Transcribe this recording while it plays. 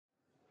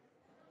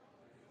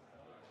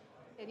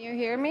Can you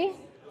hear me?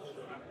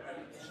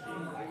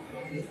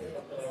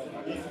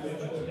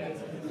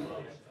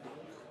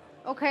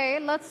 Okay,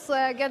 let's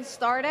get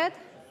started.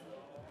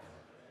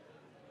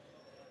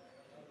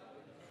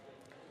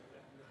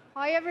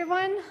 Hi,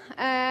 everyone.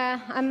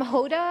 I'm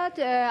Hoda.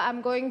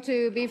 I'm going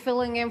to be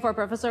filling in for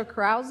Professor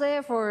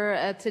Krause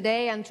for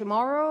today and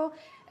tomorrow.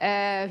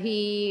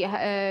 He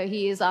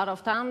is out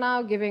of town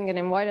now, giving an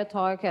invited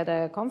talk at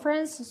a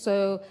conference.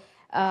 So,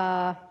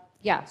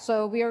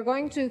 so we are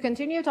going to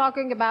continue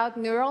talking about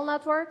neural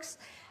networks.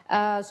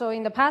 So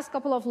in the past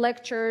couple of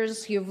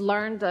lectures, you've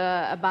learned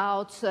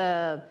about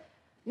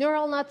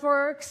neural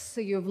networks.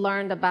 You've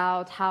learned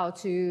about how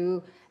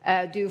to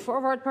do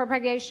forward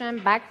propagation,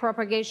 back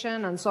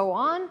propagation, and so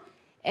on.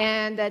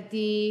 And at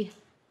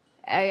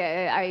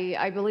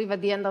I believe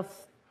at the end of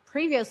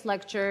previous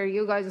lecture,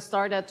 you guys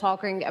started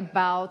talking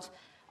about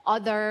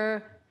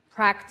other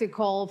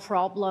practical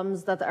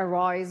problems that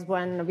arise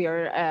when we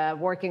are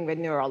working with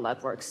neural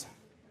networks.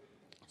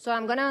 So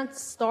I'm going to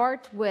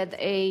start with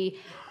a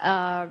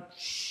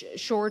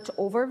short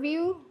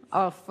overview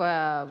of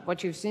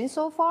what you've seen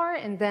so far,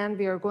 and then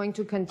we are going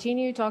to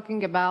continue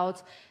talking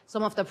about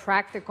some of the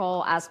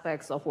practical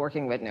aspects of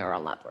working with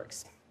neural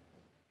networks.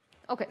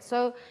 Okay,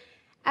 so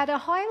at a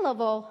high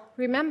level,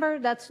 remember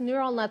that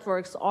neural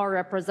networks are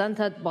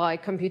represented by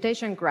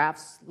computation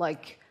graphs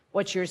like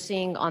what you're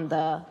seeing on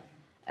the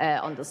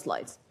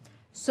slides.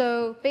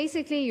 So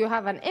basically, you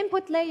have an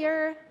input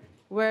layer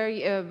where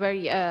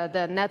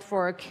the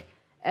network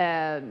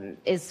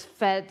is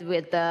fed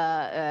with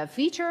the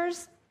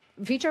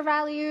feature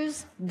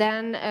values.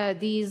 Then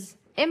these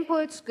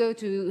inputs go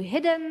to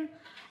hidden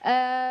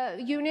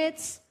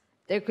units.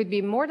 There could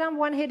be more than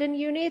one hidden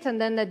unit, and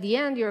then at the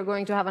end, you're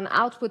going to have an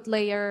output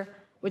layer,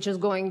 which is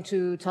going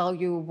to tell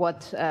you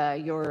what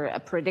your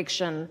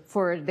prediction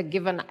for the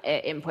given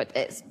input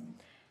is.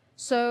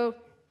 So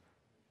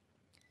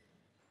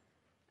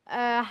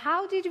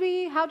how did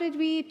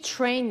we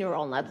train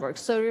neural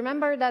networks? So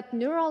remember that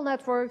neural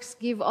networks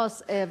give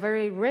us a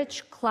very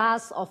rich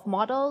class of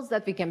models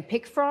that we can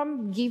pick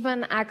from,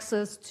 given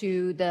access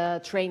to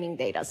the training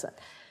data set.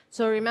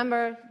 So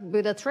remember,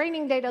 with a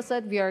training data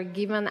set, we are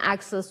given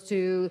access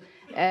to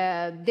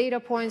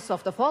data points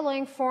of the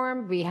following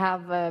form. We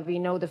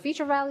know the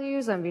feature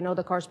values, and we know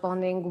the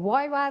corresponding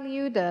y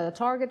value, the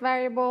target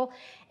variable.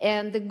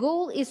 And the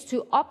goal is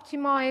to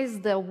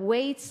optimize the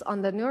weights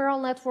on the neural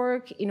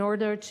network in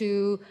order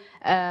to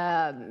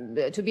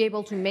be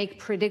able to make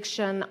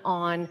prediction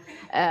on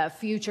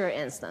future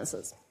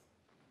instances.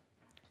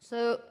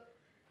 So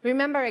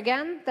remember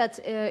again that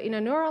in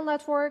a neural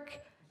network,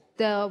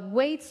 the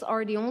weights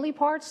are the only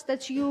parts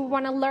that you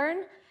want to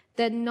learn.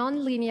 The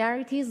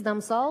non-linearities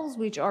themselves,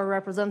 which are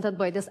represented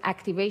by this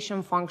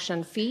activation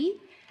function phi,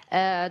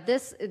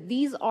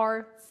 these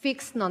are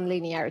fixed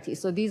non-linearities.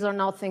 So these are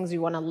not things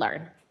you want to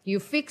learn. You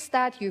fix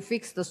that, you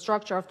fix the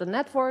structure of the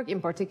network, in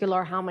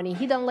particular how many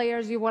hidden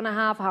layers you want to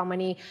have,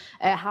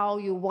 how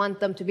you want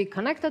them to be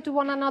connected to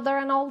one another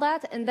and all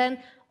that. And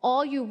then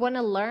all you want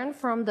to learn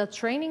from the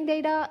training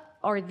data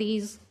are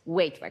these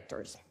weight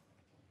vectors.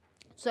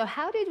 So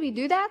how did we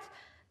do that?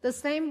 The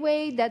same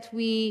way that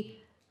we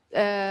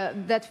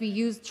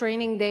used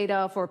training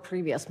data for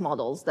previous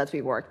models that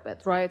we worked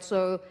with, right?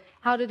 So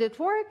how did it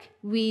work?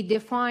 We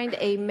defined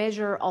a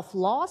measure of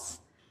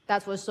loss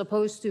that was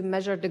supposed to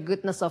measure the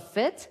goodness of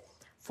fit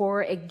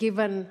for a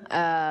given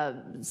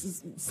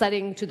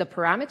setting to the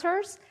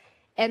parameters.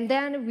 And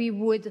then we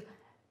would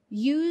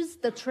use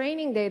the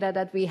training data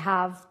that we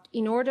have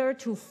in order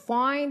to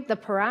find the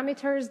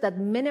parameters that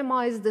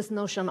minimize this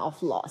notion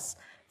of loss.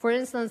 For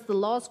instance, the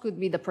loss could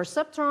be the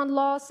perceptron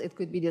loss, it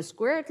could be the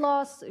squared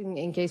loss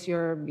in case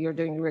you're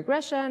doing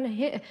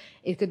regression,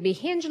 it could be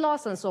hinge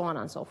loss, and so on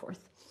and so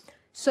forth.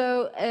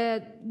 So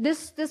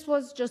this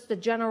was just the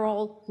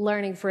general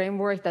learning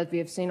framework that we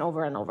have seen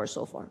over and over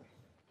so far.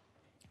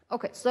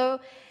 Okay,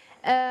 so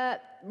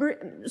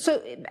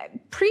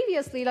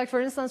previously, like for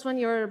instance, when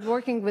you're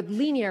working with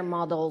linear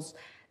models,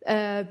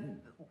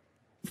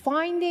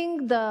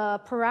 finding the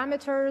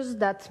parameters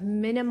that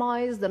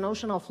minimize the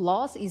notion of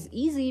loss is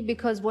easy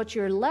because what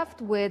you're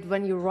left with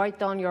when you write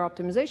down your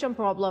optimization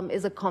problem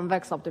is a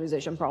convex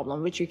optimization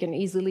problem, which you can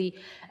easily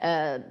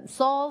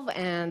solve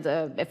and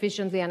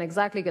efficiently and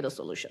exactly get a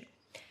solution.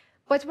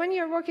 But when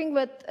you're working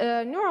with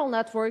neural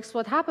networks,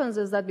 what happens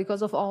is that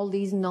because of all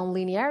these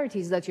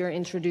non-linearities that you're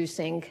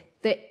introducing,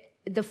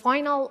 the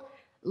final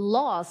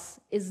loss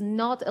is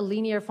not a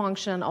linear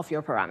function of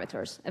your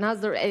parameters. And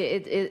as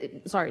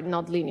sorry,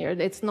 not linear,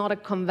 it's not a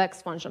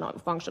convex function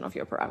of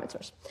your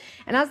parameters.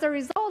 And as a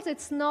result,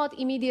 it's not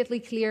immediately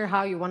clear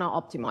how you want to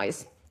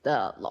optimize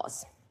the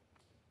loss.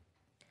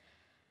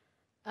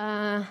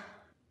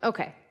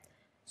 Okay,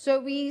 so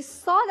we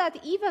saw that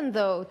even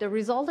though the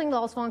resulting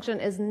loss function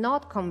is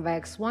not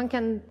convex, one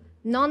can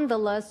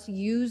nonetheless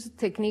use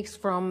techniques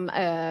from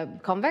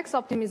convex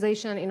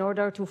optimization in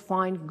order to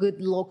find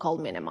good local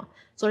minima.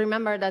 So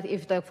remember that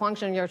if the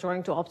function you're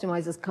trying to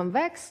optimize is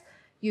convex,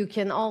 you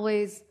can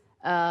always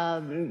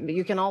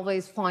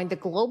find the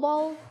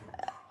global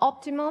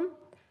optimum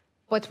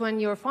But when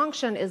your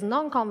function is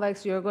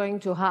non-convex, you're going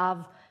to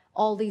have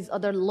all these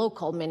other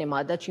local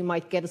minima that you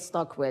might get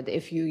stuck with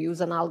if you use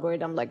an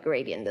algorithm like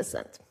gradient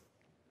descent.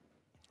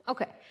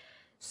 Okay,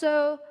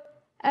 so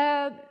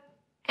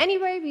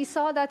anyway, we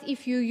saw that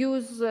if you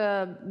use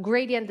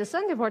gradient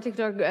descent, in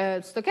particular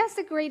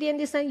stochastic gradient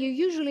descent, you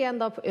usually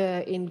end up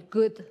in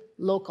good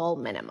local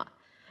minima.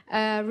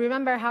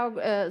 Remember how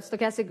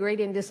stochastic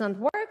gradient descent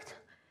worked?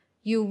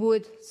 You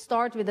would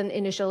start with an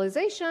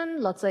initialization,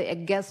 let's say a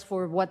guess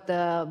for what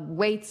the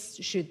weights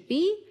should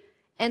be,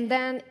 and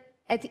then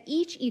at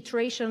each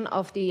iteration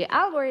of the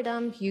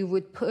algorithm, you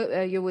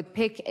would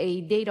pick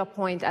a data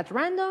point at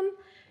random.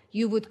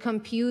 You would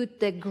compute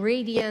the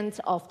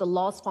gradient of the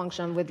loss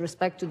function with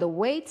respect to the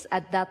weights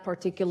at that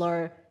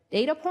particular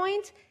data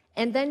point,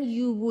 and then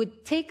you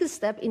would take a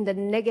step in the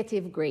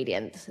negative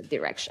gradient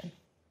direction.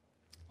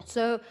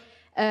 So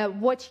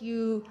what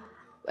you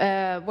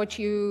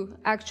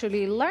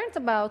actually learned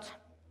about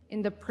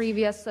in the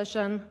previous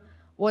session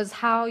was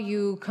how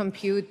you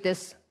compute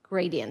this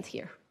gradient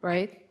here,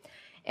 right?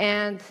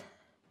 And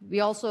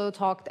we also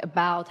talked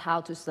about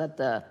how to set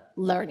the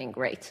learning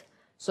rate.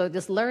 So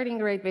this learning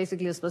rate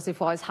basically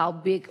specifies how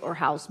big or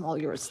how small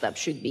your step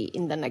should be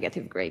in the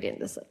negative gradient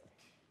descent.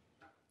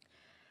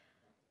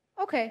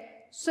 Okay,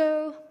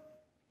 so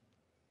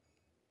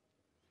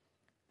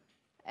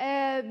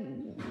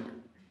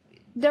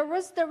there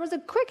was a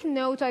quick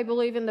note, I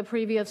believe, in the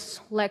previous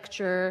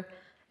lecture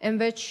in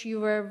which you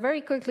were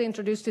very quickly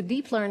introduced to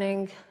deep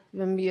learning.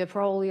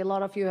 Probably a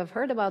lot of you have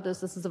heard about this.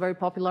 This is a very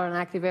popular and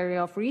active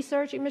area of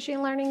research in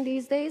machine learning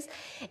these days.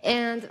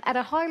 And at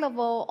a high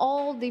level,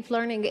 all deep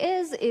learning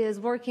is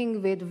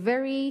working with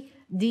very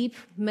deep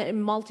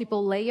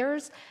multiple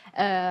layers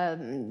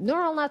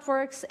neural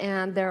networks,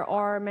 and there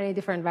are many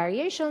different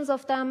variations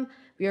of them.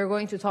 We are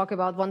going to talk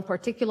about one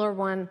particular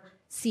one,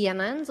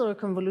 CNNs, or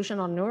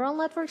convolutional neural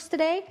networks,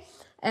 today.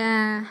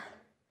 And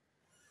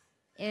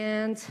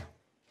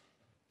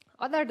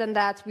other than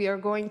that, we are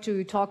going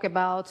to talk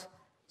about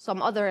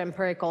some other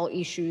empirical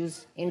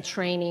issues in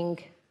training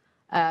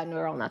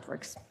neural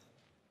networks.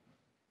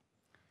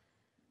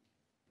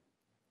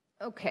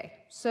 Okay,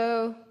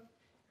 so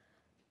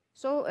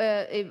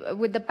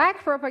with the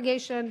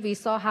backpropagation, we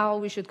saw how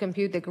we should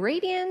compute the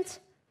gradient,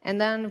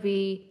 and then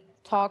we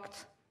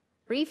talked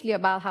briefly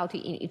about how to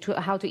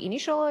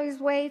initialize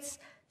weights.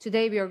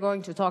 Today we are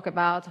going to talk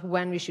about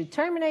when we should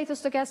terminate a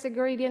stochastic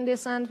gradient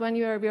descent when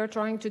we are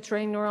trying to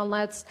train neural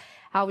nets,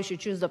 how we should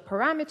choose the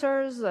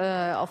parameters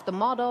of the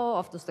model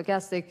of the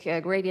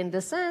stochastic gradient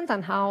descent,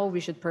 and how we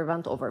should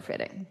prevent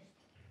overfitting.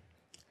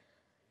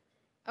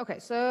 Okay,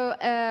 so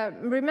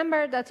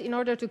remember that in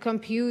order to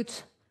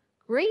compute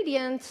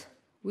gradient,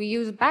 we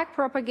use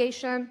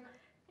backpropagation,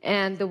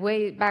 and the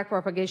way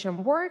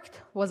backpropagation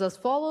worked was as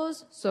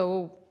follows.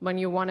 So when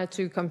you wanted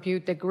to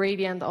compute the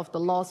gradient of the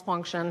loss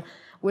function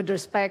with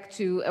respect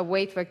to a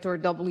weight vector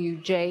w,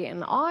 j,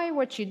 and I,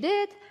 what you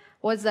did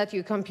was that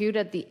you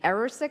computed the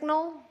error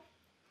signal,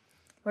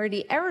 where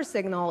the error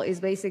signal is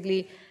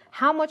basically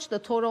how much the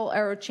total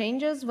error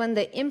changes when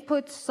the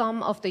input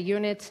sum of the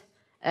unit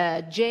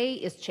j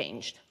is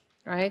changed,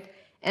 right?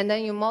 And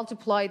then you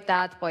multiplied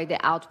that by the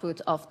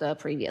output of the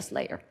previous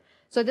layer.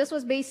 So this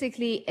was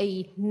basically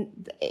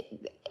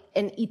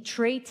an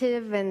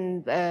iterative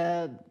and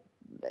a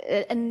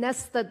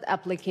nested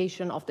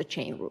application of the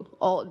chain rule.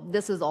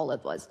 This is all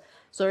it was.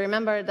 So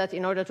remember that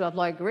in order to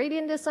apply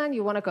gradient descent,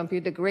 you want to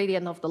compute the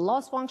gradient of the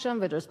loss function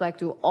with respect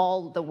to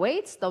all the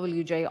weights,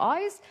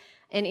 wji's.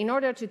 And in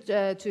order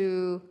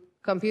to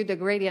compute the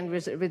gradient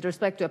with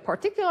respect to a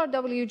particular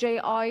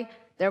wji,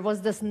 there was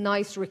this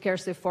nice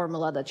recursive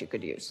formula that you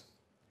could use,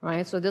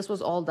 right? So this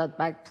was all that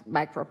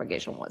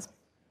backpropagation was.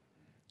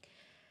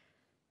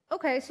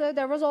 Okay, so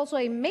there was also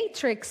a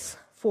matrix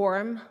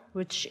form,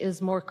 which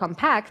is more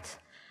compact,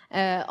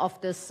 of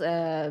this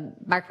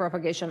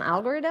backpropagation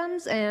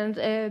algorithms, and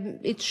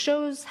it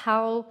shows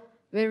how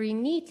very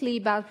neatly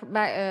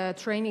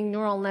training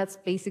neural nets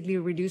basically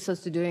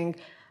reduces to doing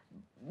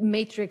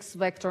matrix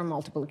vector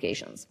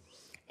multiplications.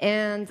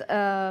 And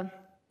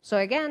so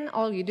again,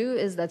 all you do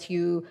is that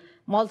you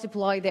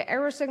multiply the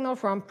error signal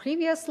from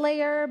previous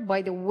layer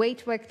by the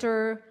weight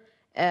vector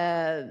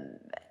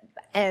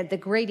and the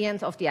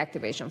gradient of the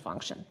activation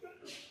function.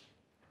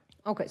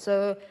 Okay,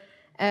 so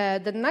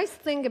the nice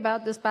thing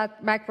about this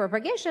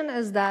backpropagation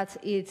is that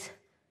it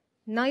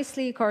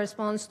nicely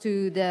corresponds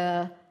to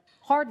the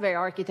hardware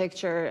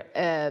architecture.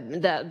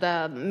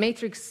 The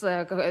matrix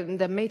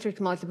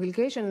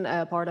multiplication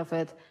part of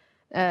it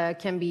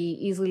can be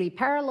easily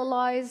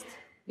parallelized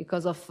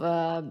because of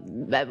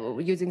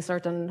using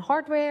certain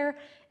hardware,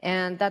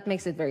 and that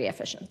makes it very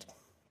efficient.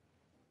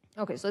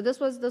 Okay, so this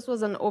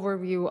was an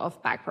overview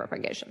of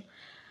backpropagation.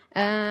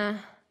 At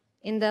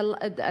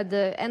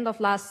the end of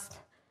last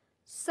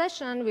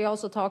session, we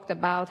also talked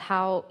about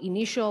how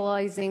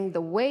initializing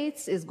the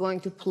weights is going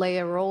to play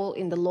a role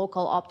in the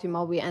local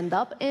optima we end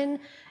up in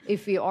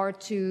if we are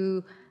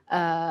to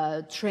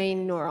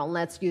train neural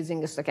nets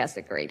using a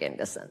stochastic gradient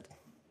descent.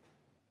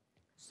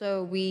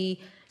 So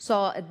we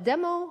saw a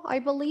demo, I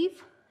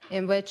believe,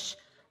 in which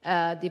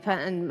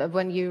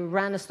when you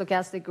ran a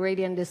stochastic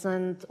gradient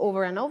descent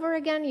over and over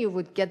again, you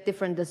would get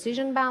different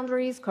decision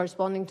boundaries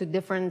corresponding to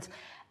different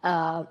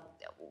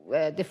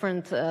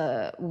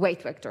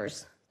weight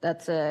vectors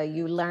that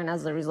you learn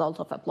as a result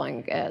of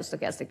applying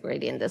stochastic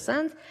gradient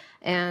descent.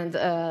 And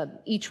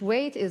each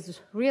weight is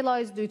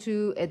realized due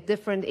to a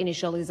different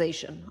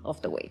initialization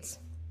of the weights.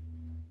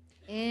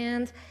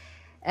 And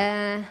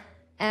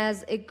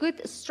as a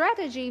good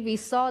strategy, we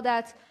saw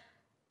that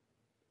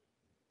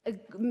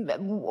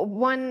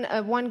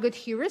one good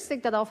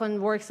heuristic that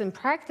often works in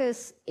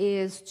practice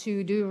is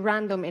to do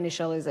random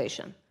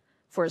initialization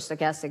for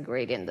stochastic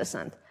gradient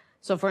descent.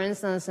 So for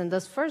instance, in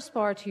this first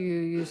part,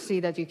 you see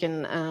that you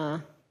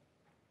can,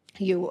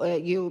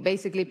 you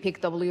basically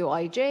pick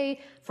Wij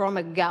from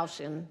a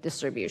Gaussian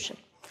distribution.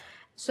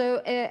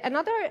 So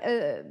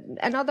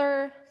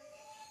another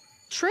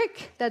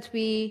trick that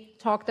we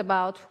talked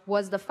about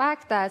was the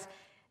fact that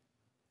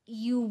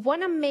you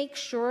want to make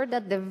sure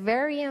that the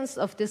variance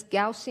of this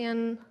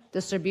Gaussian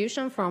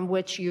distribution from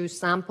which you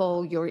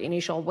sample your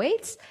initial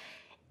weights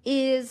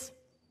is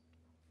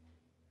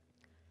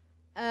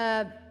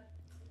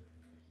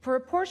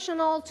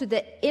proportional to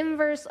the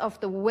inverse of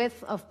the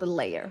width of the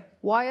layer.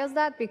 Why is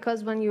that?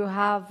 Because when you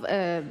have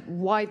a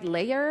wide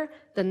layer,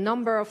 the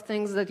number of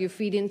things that you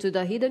feed into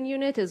the hidden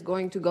unit is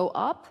going to go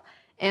up.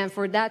 And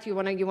for that, you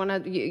want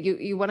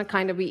to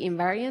kind of be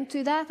invariant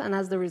to that, and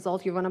as the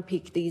result, you want to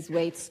pick these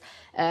weights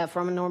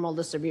from a normal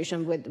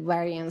distribution with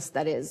variance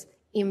that is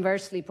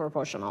inversely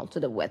proportional to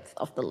the width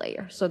of the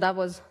layer. So that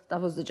was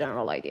the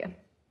general idea.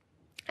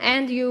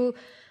 And you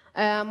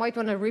might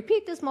want to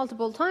repeat this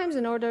multiple times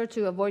in order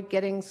to avoid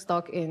getting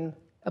stuck in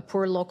a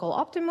poor local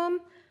optimum.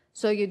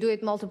 So you do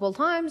it multiple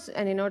times,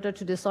 and in order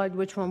to decide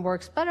which one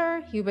works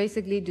better, you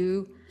basically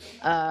do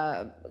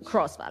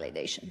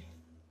cross-validation.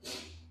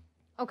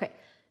 Okay.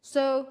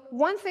 So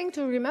one thing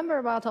to remember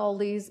about all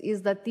these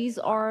is that these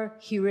are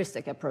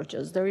heuristic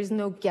approaches. There is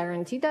no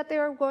guarantee that they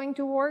are going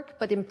to work,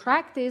 but in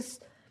practice,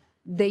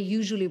 they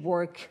usually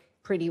work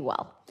pretty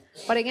well.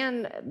 But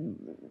again,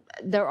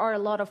 there are a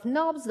lot of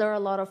knobs, there are a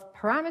lot of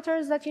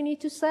parameters that you need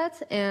to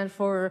set, and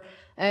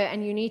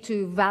you need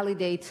to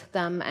validate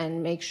them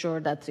and make sure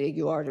that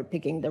you are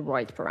picking the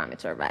right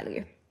parameter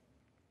value.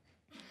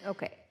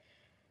 Okay.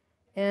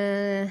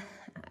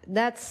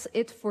 That's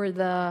it for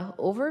the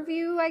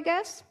overview, I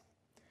guess.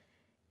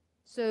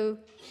 So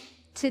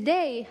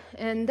today,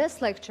 in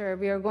this lecture,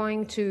 we are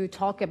going to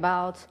talk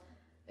about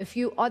a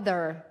few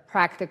other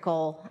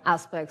practical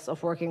aspects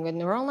of working with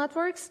neural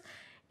networks.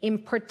 In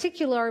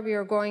particular, we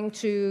are going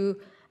to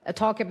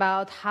talk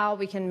about how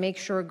we can make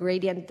sure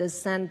gradient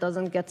descent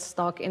doesn't get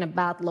stuck in a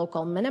bad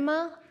local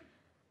minima.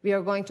 We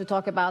are going to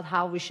talk about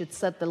how we should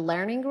set the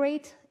learning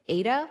rate,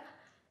 eta.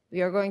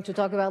 We are going to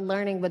talk about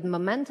learning with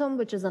momentum,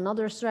 which is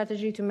another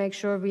strategy to make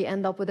sure we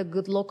end up with a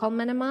good local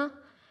minima.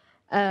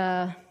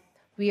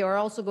 We are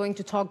also going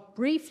to talk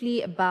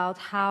briefly about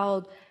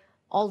how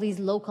all these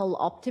local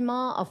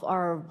optima of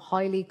our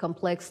highly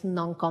complex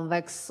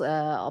non-convex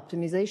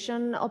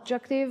optimization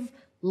objective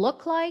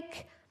look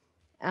like.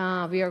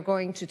 We are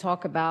going to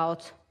talk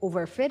about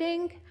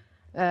overfitting.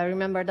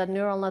 Remember that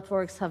neural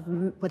networks have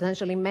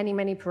potentially many,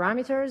 many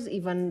parameters,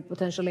 even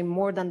potentially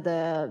more than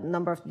the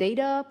number of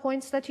data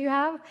points that you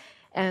have.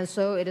 And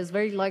so it is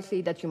very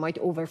likely that you might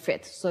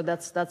overfit. So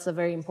that's a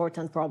very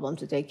important problem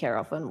to take care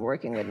of when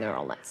working with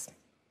neural nets.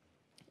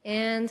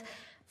 And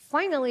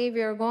finally,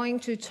 we are going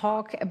to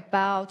talk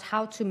about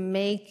how to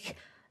make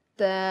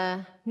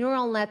the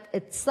neural net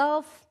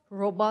itself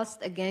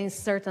robust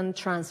against certain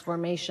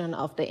transformation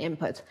of the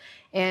input.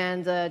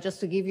 And just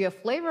to give you a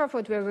flavor of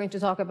what we're going to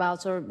talk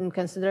about, so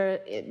consider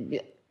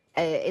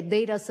a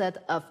data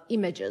set of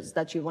images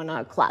that you want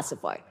to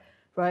classify,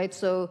 right?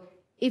 So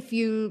if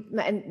you,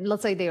 and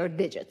let's say they are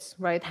digits,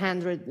 right?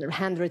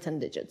 Handwritten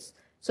digits.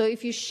 So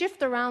if you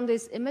shift around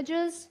these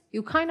images,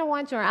 you kind of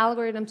want your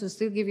algorithm to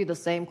still give you the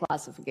same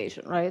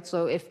classification, right?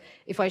 So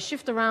if I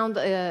shift around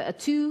a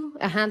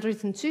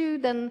handwritten 2,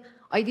 then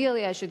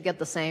ideally I should get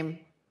the same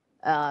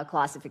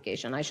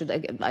classification.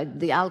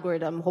 The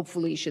algorithm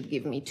hopefully should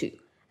give me 2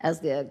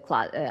 as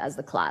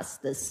the class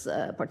this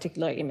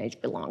particular image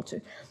belonged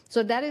to.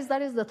 So that is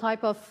the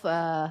type of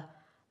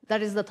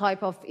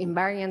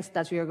invariance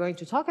that we are going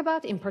to talk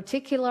about in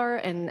particular,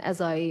 and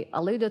as I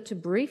alluded to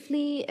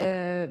briefly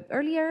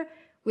earlier,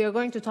 we are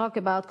going to talk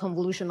about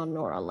convolutional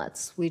neural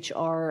nets, which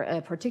are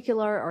a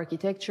particular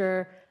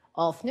architecture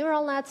of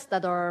neural nets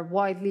that are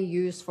widely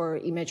used for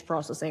image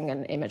processing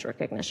and image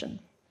recognition.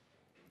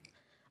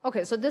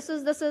 Okay, so this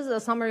is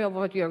a summary of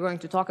what we are going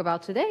to talk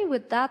about today.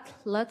 With that,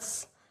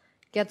 let's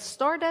get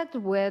started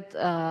with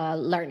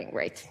learning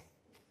rate.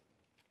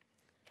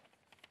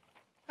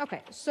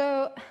 Okay,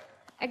 so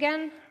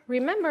again,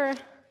 remember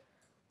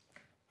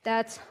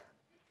that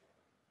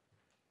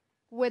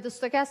with the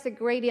stochastic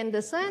gradient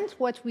descent,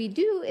 what we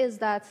do is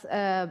that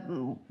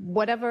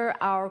whatever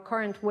our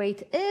current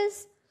weight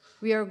is,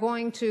 we are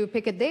going to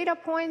pick a data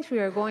point, we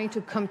are going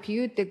to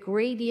compute the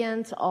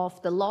gradient of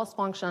the loss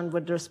function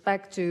with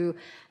respect to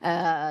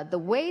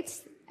the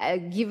weights,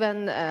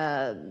 given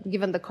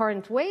the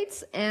current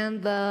weights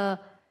and the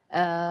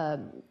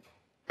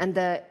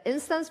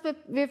instance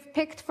we've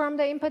picked from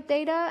the input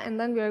data, and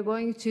then we are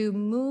going to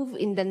move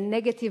in the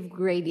negative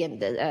gradient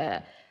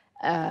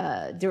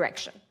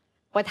direction.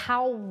 But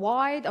how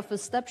wide of a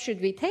step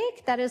should we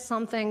take? That is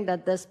something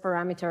that this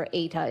parameter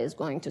eta is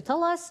going to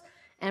tell us,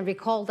 and we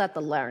call that the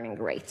learning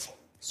rate.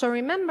 So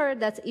remember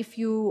that if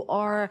you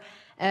are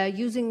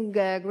using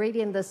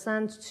gradient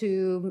descent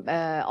to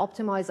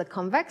optimize a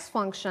convex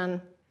function,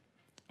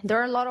 there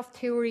are a lot of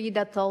theory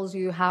that tells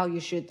you how you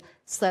should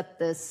set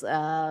this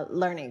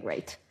learning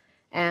rate,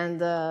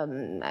 and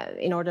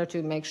in order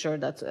to make sure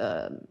that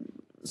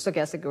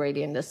stochastic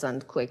gradient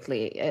descent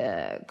quickly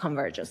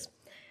converges.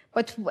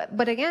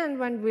 But again,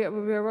 when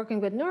we're working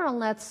with neural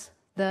nets,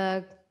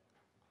 the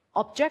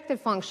objective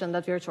function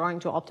that we're trying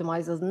to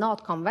optimize is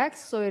not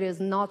convex, so it is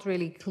not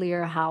really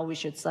clear how we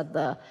should set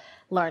the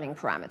learning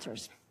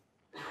parameters.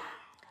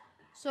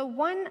 So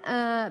one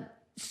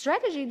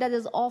strategy that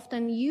is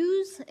often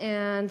used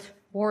and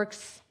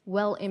works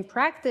well in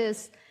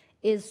practice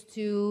is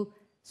to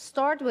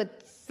start with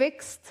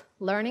fixed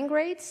learning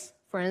rates,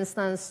 for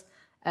instance,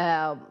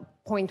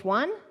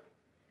 0.1,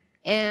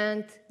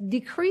 and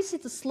decrease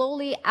it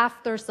slowly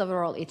after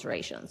several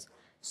iterations.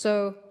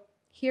 So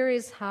here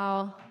is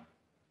how,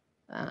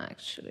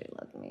 actually,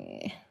 let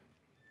me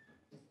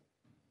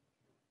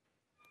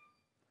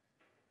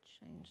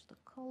change the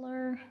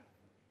color.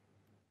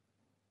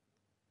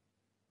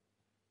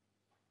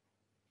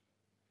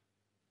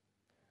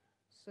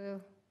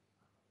 So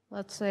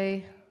let's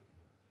say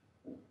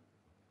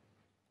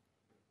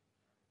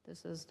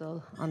this is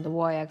on the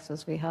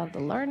y-axis we have the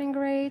learning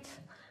rate,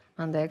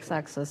 on the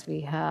x-axis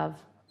we have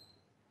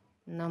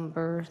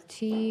number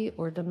t,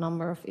 or the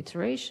number of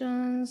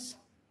iterations.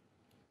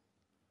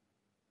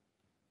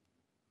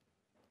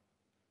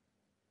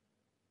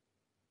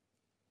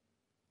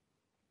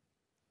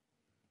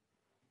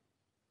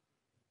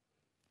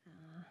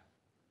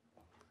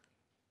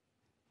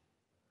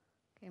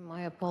 Okay,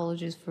 my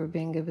apologies for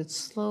being a bit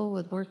slow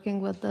with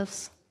working with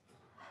this.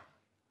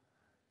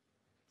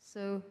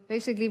 So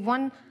basically,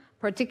 one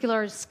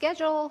particular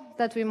schedule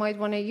that we might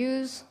want to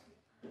use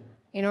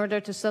in order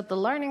to set the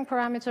learning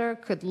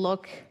parameter could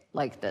look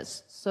like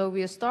this. So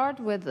we start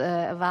with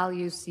a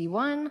value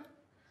C1,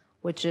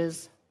 which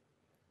is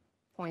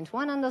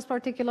 0.1 on this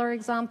particular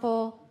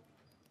example.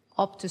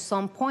 Up to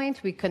some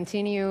point, we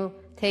continue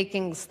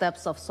taking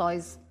steps of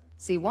size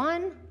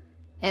C1,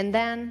 and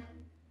then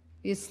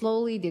we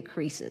slowly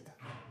decrease it,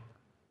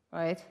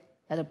 right?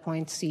 At a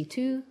point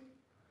C2,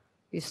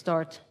 we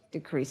start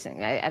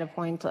decreasing. At a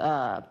point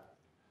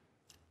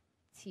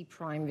T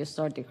prime, we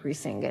start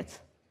decreasing it.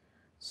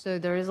 So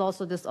there is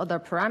also this other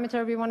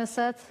parameter we want to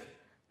set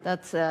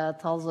that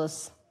tells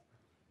us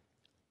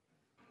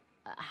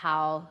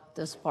how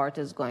this part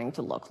is going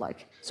to look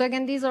like. So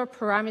again, these are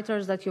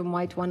parameters that you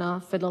might want to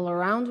fiddle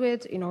around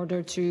with in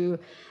order to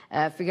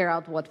figure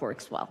out what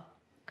works well.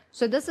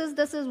 So this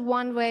is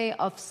one way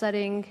of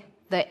setting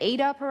the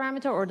eta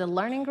parameter, or the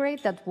learning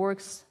rate, that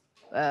works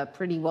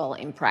pretty well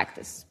in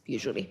practice,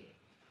 usually.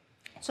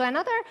 So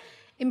another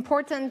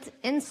important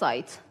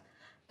insight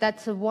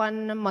that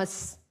one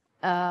must,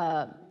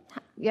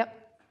 yep.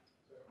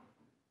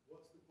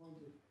 What's the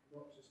point of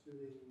not just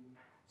doing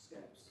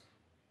steps?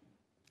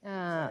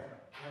 Here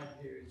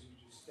is you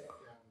just step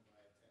down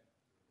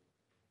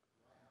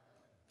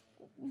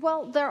by 10.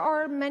 Well, there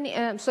are many.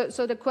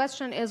 So the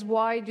question is,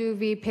 why do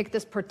we pick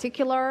this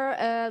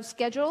particular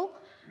schedule?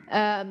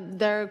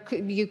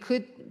 You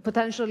could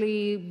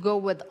potentially go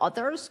with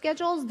other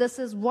schedules. This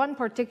is one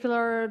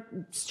particular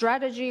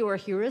strategy or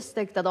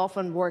heuristic that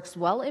often works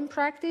well in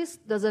practice.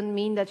 Doesn't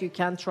mean that you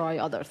can't try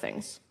other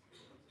things.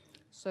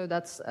 So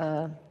that's,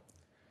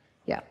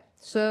 yeah.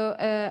 So,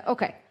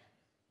 okay.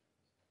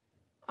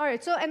 All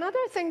right, so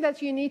another thing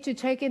that you need to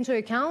take into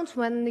account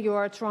when you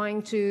are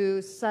trying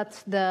to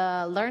set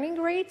the learning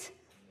rate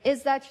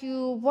is that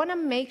you want to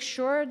make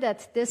sure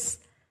that this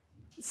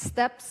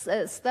step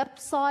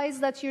size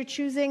that you're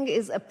choosing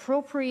is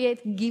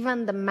appropriate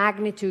given the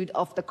magnitude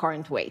of the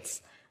current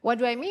weights. What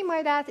do I mean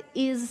by that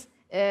is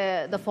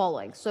the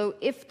following. So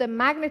if the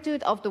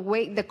magnitude of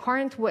the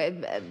current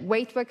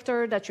weight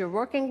vector that you're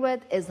working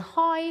with is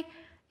high,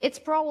 it's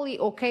probably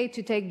okay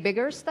to take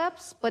bigger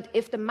steps. But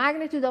if the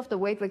magnitude of the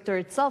weight vector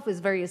itself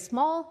is very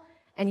small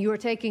and you're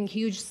taking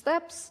huge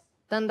steps,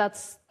 then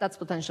that's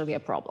potentially a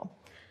problem.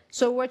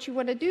 So what you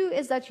want to do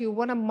is that you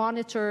want to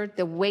monitor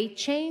the weight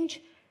change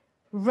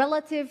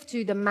relative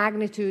to the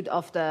magnitude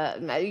of the,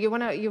 you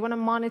want to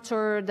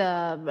monitor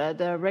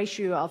the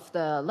ratio of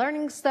the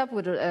learning step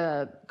with,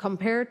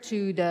 compared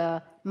to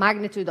the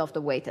magnitude of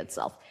the weight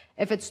itself.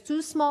 If it's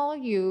too small,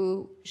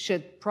 you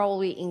should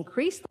probably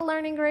increase the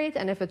learning rate,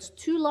 and if it's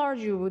too large,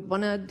 you would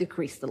want to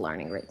decrease the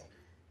learning rate.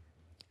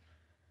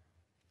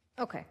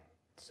 Okay,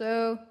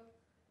 so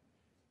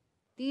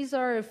these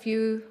are a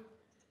few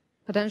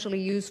potentially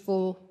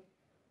useful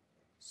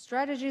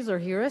strategies or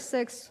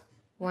heuristics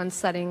when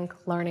setting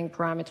learning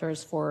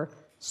parameters for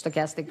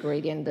stochastic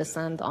gradient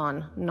descent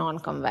on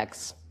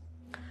non-convex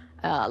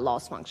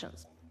loss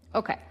functions.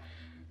 Okay.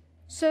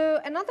 So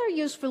another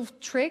useful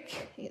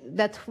trick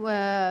that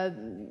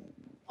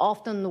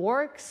often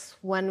works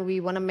when we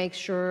want to make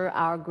sure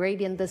our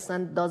gradient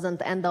descent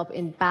doesn't end up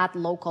in bad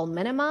local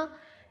minima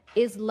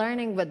is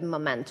learning with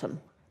momentum.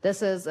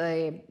 This is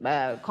a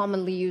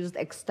commonly used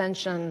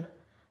extension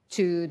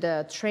to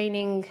the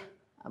training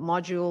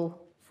module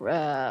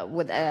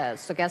with a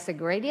stochastic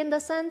gradient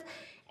descent,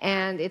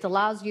 and it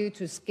allows you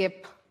to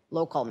skip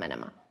local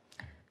minima.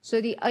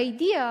 So the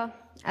idea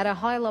at a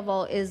high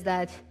level is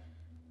that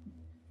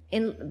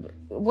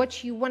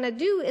what you want to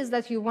do is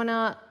that you want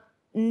to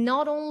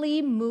not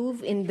only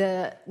move in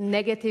the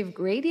negative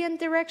gradient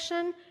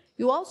direction,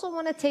 you also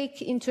want to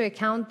take into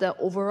account the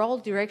overall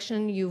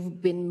direction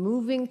you've been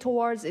moving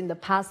towards in the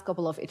past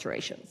couple of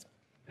iterations.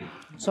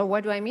 So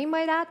what do I mean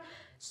by that?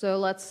 So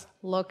let's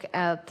look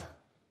at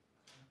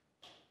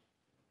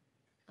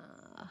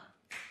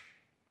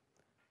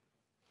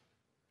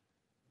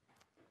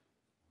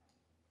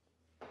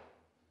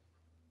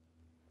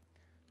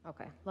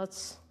okay,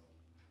 let's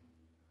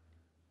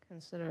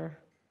consider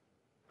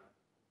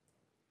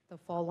the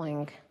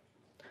following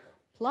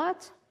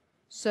plot.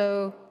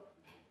 So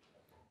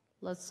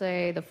let's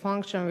say the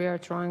function we are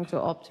trying to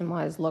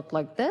optimize look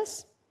like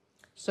this.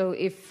 So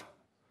if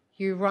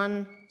you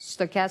run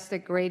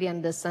stochastic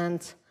gradient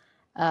descent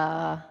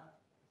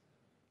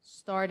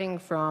starting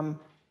from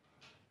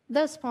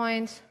this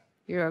point,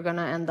 you're going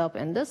to end up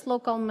in this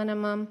local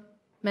minima.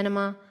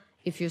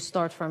 If you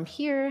start from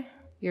here,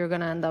 you're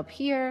going to end up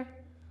here.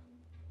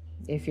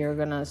 If you're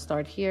going to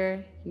start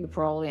here, you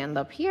probably end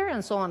up here,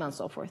 and so on and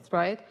so forth,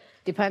 right?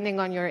 Depending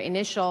on your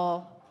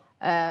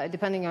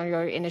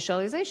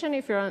initialization,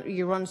 if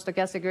you run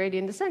stochastic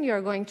gradient descent,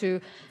 you're going to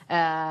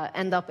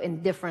end up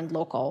in different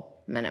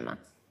local minima.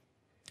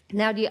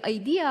 Now, the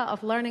idea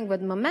of learning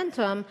with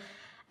momentum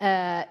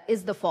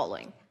is the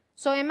following.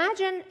 So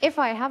imagine if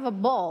I have a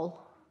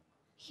ball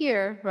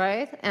here,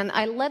 right, and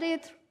I let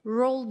it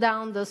roll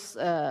down this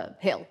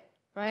hill,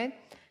 right?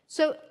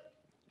 So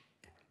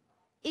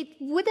it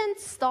wouldn't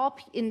stop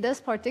in this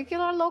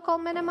particular local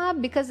minima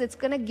because it's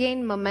going to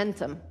gain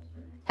momentum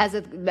as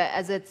it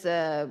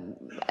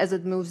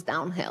moves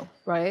downhill,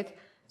 right?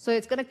 So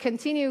it's going to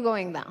continue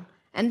going down,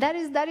 and that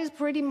is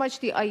pretty much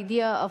the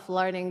idea of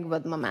learning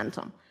with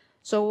momentum.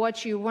 So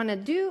what you want to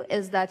do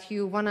is that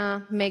you want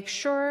to make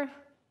sure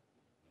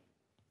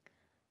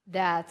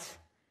that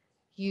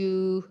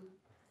you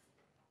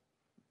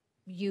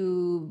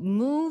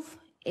move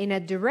in a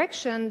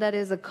direction that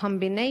is a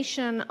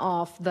combination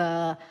of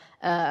the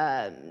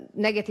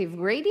negative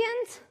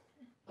gradient,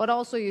 but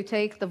also you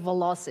take the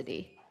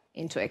velocity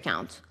into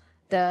account.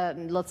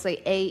 Let's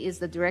say A is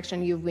the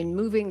direction you've been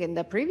moving in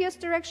the previous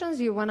directions.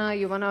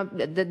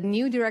 The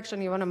new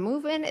direction you want to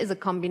move in is a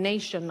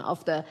combination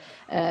of the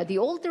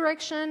old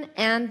direction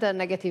and the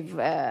negative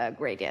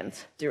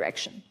gradient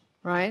direction,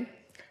 right?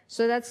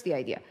 So that's the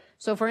idea.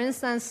 So for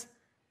instance,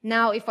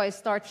 now if I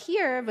start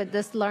here with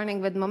this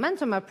learning with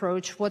momentum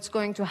approach, what's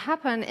going to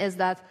happen is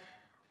that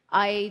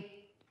I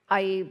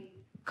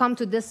come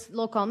to this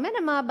local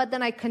minima, but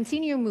then I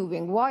continue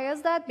moving. Why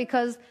is that?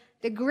 Because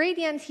the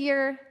gradient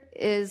here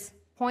is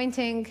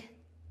pointing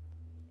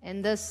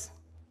in this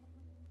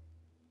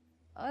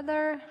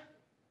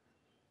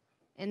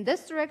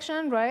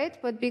direction,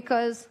 right? But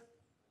because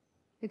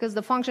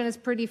the function is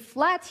pretty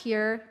flat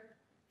here,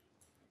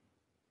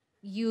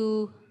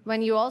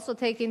 when you also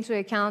take into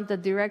account the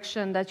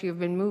direction that you've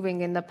been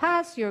moving in the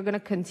past, you're going to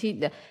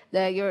continue,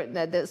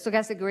 the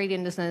stochastic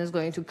gradient descent is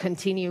going to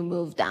continue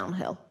move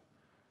downhill.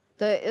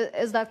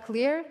 Is that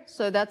clear?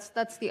 So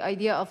that's the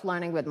idea of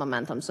learning with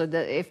momentum. So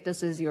if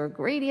this is your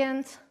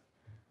gradient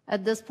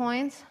at this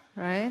point,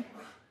 right?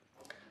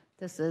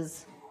 This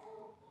is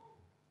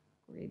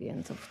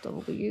gradient of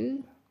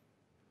W.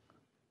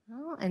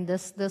 Oh, and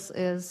this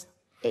is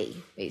A,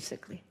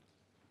 basically.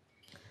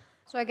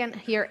 So again,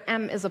 here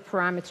M is a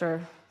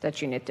parameter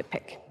that you need to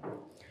pick.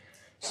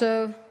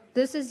 So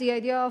this is the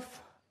idea of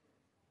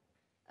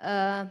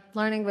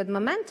learning with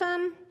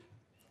momentum.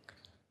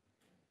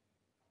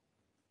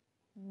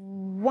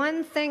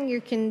 One thing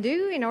you can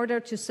do in order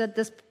to set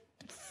this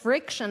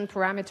friction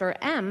parameter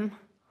M,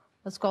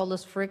 let's call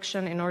this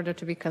friction in order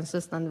to be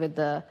consistent with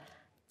the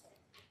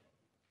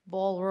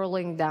ball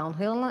rolling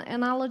downhill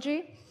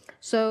analogy.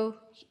 So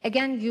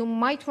again, you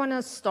might want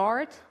to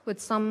start with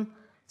some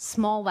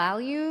small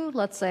value,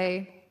 let's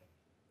say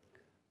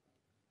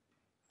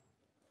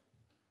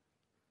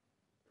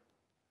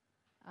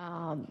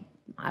I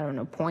don't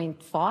know,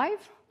 0.5,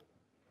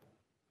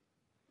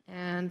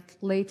 and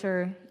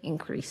later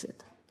increase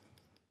it.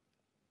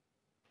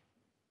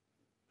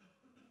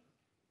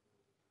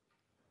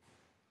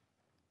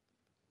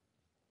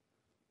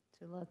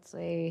 So let's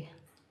say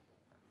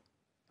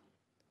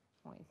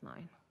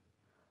 0.9.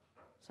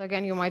 So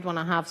again, you might want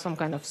to have some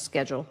kind of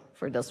schedule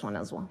for this one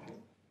as well.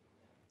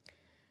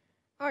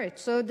 All right,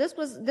 so this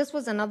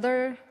was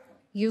another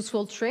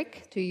useful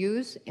trick to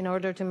use in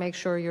order to make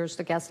sure your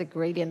stochastic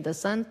gradient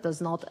descent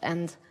does not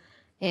end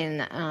in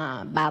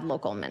bad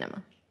local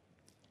minima.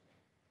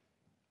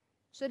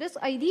 So this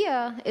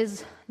idea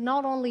is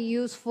not only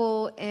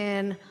useful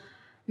in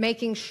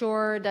making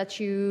sure that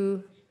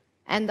you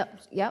end up,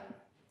 yep.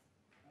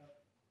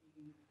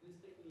 This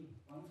technique,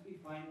 once we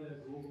find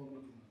the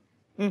global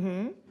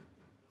minimum,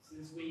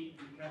 since we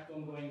kept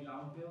on going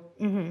downhill,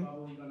 we're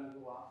probably going to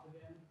go up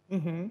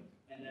again.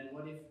 And then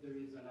what if there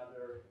is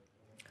another?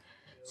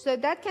 So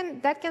that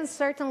can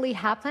certainly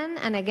happen,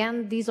 and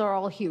again, these are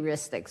all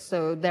heuristics.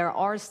 So there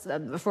are,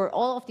 for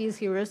all of these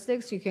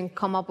heuristics, you can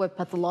come up with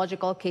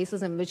pathological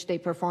cases in which they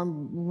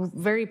perform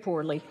very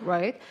poorly,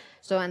 right?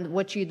 So, and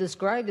what you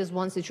described is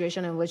one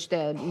situation in which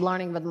the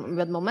learning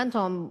with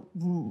momentum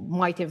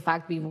might in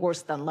fact be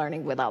worse than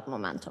learning without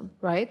momentum,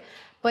 right?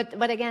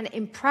 But again,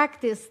 in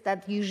practice,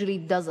 that usually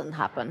doesn't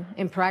happen.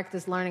 In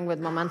practice, learning with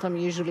momentum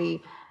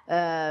usually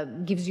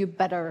gives you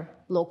better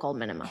local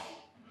minima.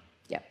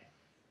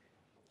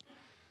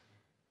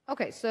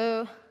 Okay,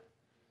 so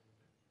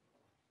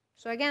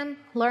again,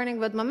 learning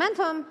with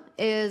momentum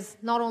is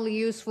not only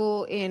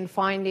useful in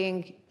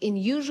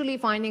usually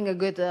finding a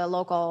good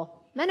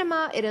local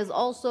minima, it is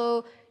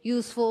also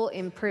useful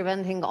in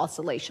preventing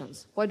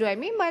oscillations. What do I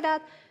mean by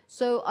that?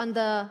 So on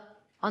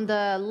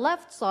the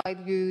left side,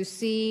 you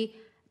see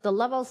the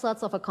level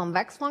sets of a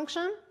convex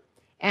function,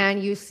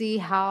 and you see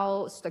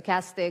how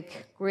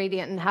stochastic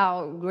gradient and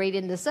how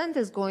gradient descent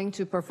is going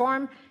to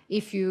perform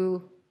if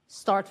you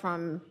start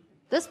from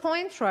this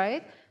point,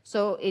 right?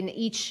 So in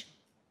each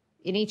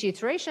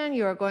iteration,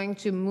 you are going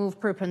to move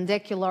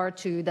perpendicular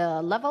to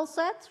the level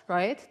set,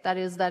 right? That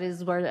is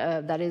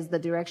the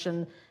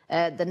direction,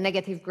 the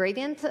negative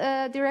gradient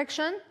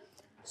direction.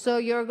 So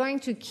you're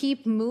going to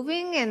keep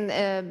moving,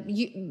 and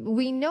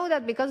we know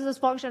that because this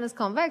function is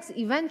convex,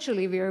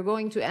 eventually we are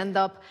going to end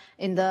up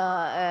in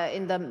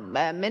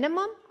the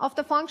minimum of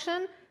the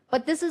function.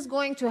 But this is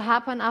going to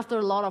happen after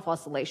a lot of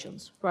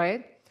oscillations,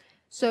 right?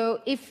 So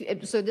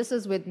this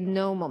is with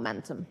no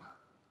momentum.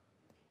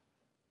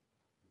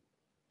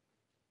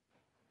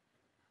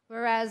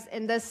 Whereas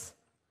in this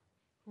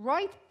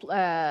right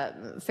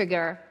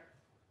figure,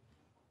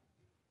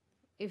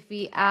 if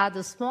we add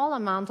a small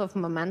amount of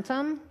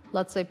momentum,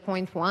 let's say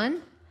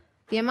 0.1,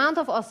 the amount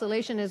of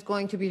oscillation is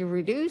going to be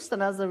reduced,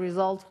 and as a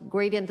result,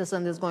 gradient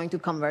descent is going to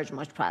converge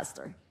much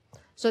faster.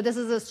 So this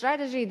is a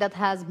strategy that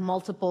has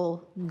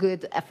multiple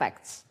good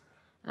effects,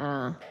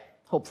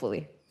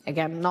 hopefully.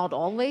 Again, not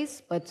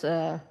always, but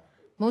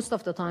most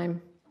of the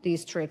time,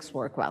 these tricks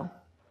work well.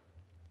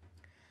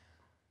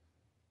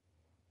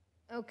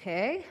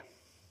 Okay.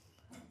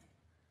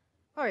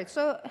 All right,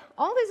 so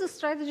all these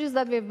strategies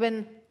that we've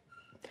been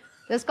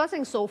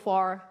discussing so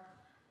far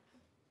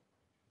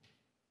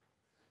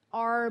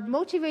are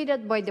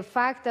motivated by the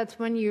fact that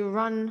when you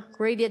run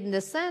gradient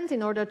descent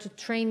in order to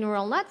train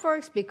neural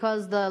networks,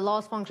 because the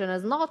loss function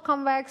is not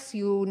convex,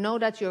 you know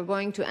that you're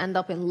going to end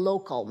up in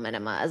local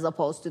minima as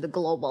opposed to the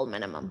global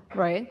minimum,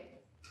 right?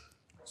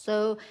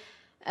 So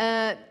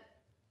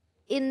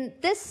in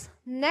this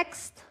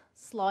next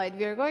slide,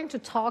 we are going to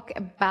talk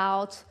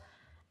about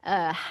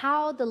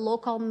how the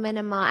local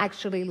minima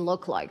actually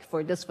look like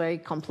for this very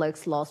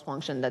complex loss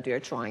function that we are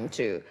trying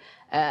to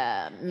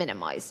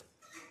minimize.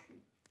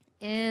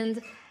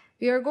 And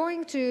we are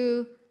going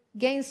to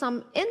gain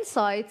some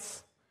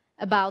insights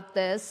about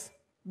this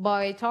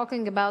by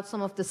talking about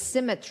some of the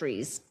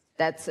symmetries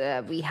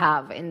that we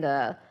have in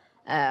the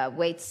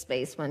weight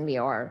space when we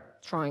are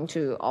trying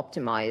to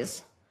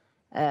optimize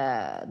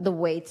the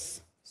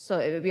weights.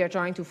 So we are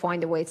trying to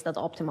find the weights that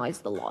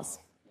optimize the loss.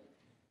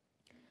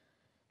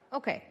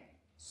 Okay,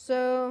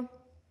 so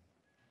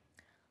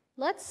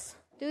let's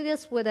do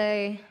this with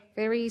a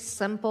very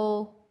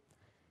simple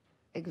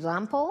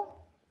example.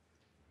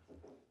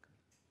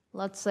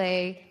 Let's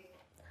say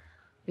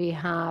we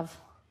have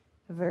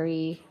a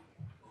very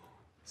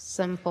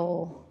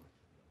simple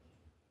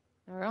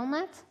neural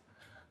net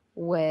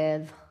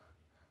with,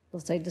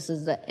 let's say this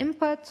is the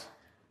input,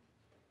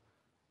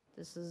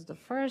 this is the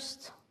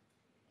first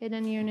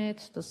hidden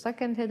unit, the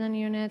second hidden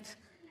unit,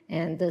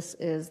 and this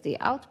is the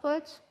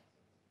output.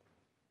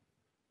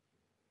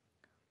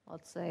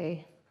 Let's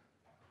say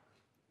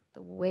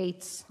the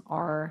weights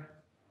are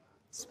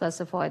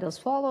specified as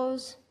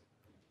follows.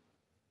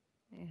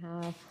 We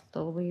have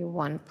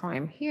W1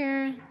 prime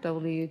here,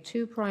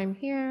 W2 prime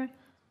here,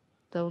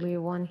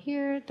 W1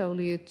 here,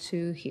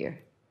 W2 here.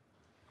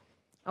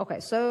 Okay,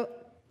 so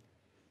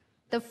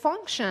the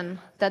function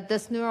that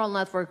this neural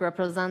network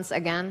represents,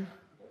 again,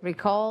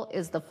 recall,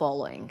 is the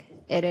following.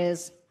 It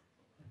is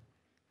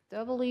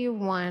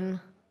W1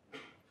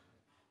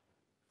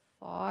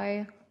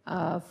 phi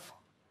of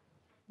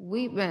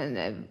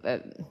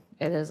it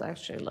is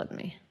actually, let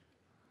me.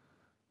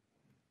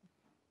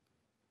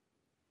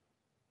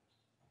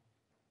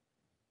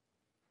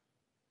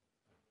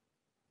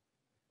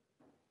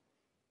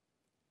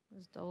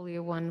 It's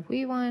W1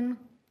 V1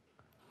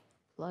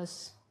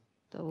 plus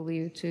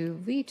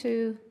W2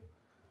 V2,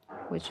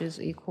 which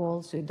is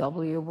equal to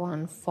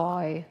W1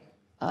 phi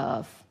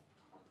of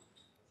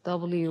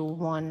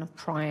W1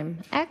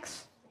 prime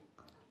X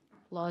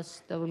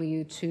plus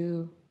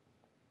W2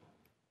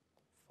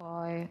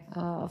 phi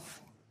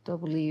of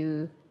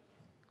W2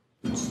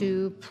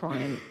 2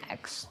 prime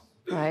x,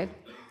 right?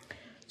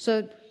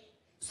 So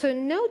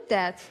note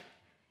that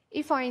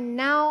if I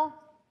now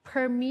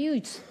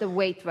permute the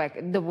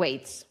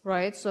weights,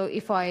 right? So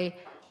if I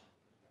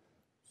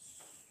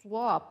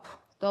swap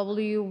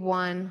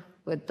W1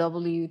 with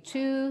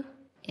W2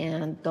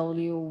 and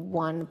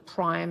W1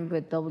 prime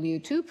with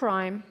W2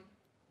 prime,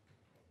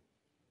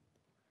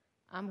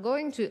 I'm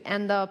going to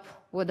end up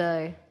with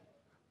a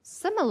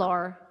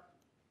similar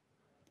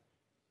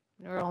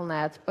neural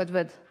net, but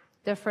with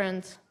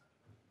different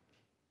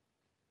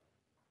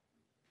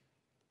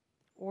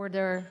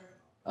order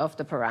of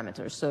the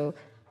parameters. So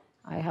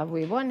I have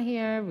V1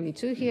 here,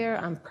 V2 here.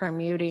 I'm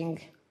permuting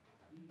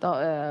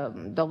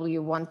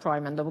W1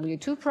 prime and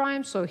W2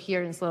 prime. So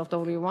here, instead of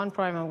W1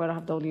 prime, I'm going to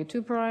have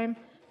W2 prime.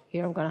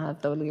 Here, I'm going to have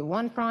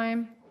W1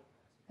 prime.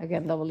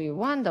 Again,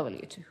 W1,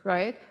 W2,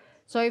 right?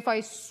 So if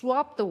I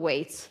swap the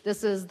weights,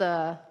 this is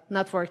the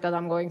network that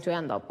I'm going to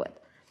end up with.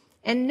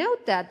 And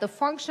note that the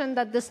function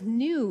that this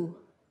new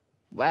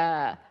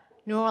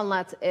neural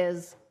net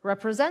is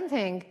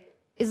representing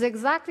is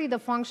exactly the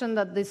function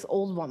that this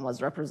old one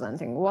was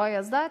representing. Why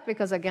is that?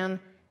 Because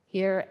again,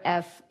 here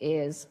f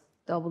is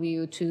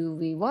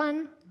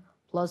W2V1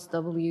 plus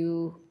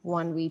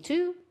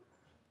W1V2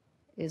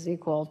 is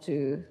equal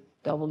to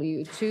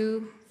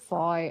W2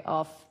 phi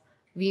of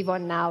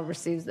V1 now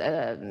receives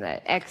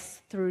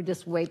x through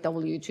this weight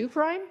W2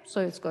 prime.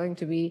 So it's going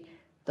to be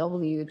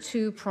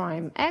W2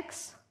 prime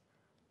x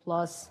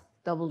plus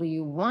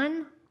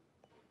W1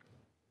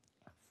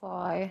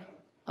 phi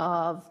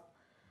of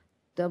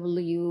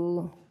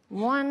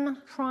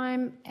W1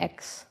 prime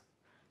x,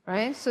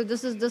 right? So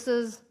this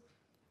is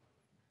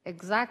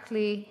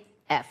exactly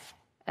f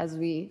as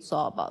we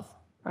saw above,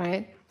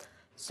 right?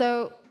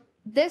 So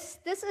this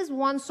is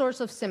one source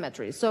of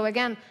symmetry. So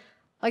again,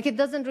 like it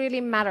doesn't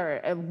really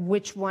matter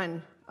which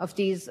one of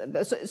these.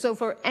 So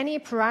for any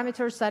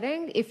parameter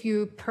setting, if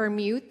you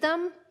permute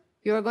them,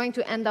 you're going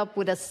to end up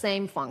with the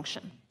same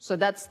function. So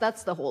that's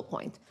the whole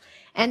point.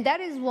 And that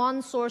is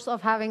one source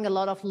of having a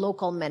lot of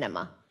local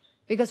minima.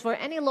 Because for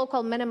any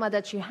local minima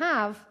that you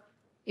have,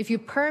 if you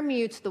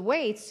permute the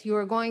weights,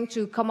 you're going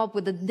to come up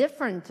with a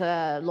different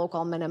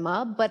local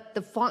minima, but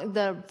the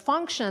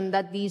function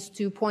that these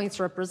 2 points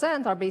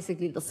represent are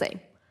basically the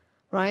same,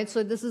 right?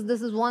 So this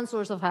is one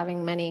source of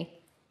having many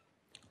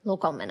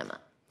local minima.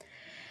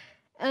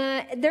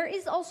 There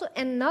is also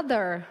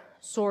another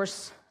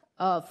source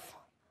of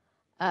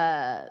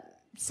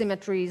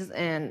symmetries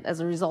and, as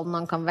a result,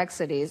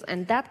 non-convexities,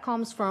 and that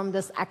comes from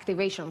this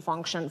activation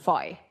function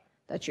phi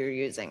that you're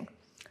using.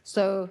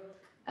 So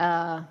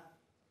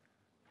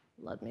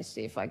let me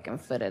see if I can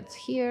fit it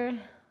here.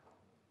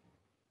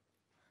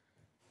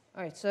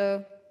 All right,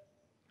 so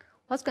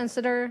let's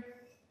consider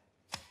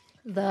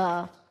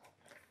the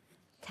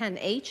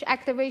 10H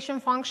activation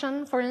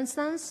function, for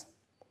instance.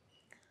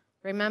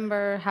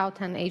 Remember how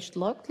 10H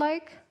looked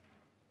like?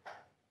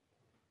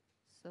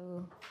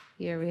 So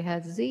here we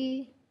had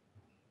Z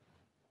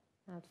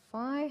at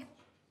phi.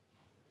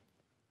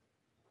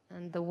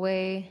 And the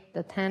way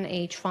the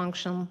 10H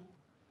function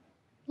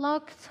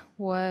looked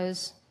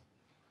was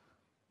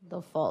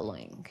the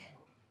following.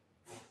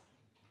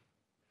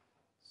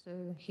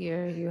 So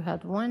here you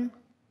had 1,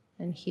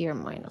 and here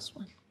minus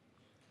 1.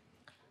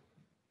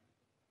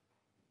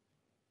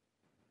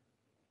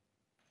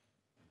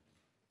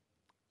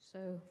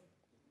 So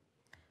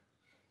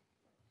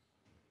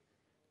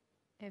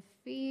if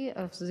phi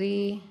of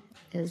Z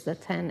is the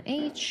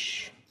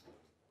 10H,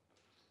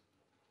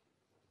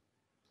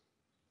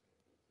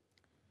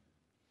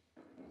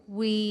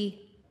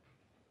 we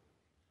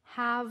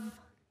have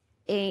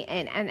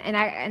an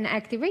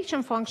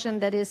activation function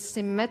that is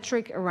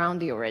symmetric around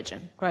the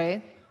origin,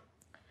 right?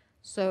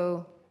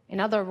 So in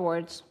other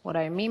words, what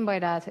I mean by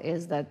that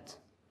is that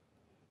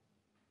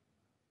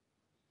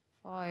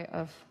phi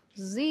of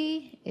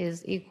Z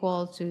is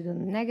equal to the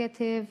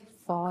negative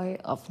phi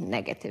of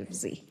negative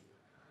Z.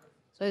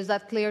 So is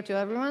that clear to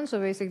everyone?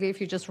 So basically,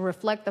 if you just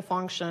reflect the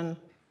function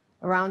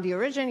around the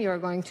origin, you're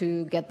going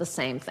to get the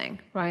same thing,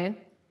 right?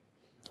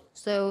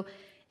 So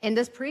in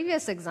this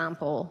previous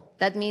example,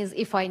 that means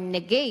if I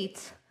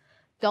negate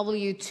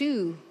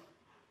W2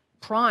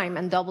 prime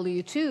and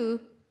W2,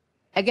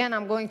 again,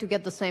 I'm going to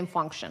get the same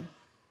function,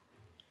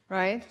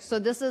 right? So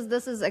this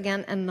is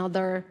again,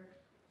 another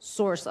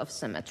source of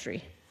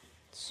symmetry.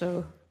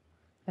 So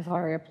if I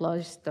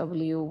replace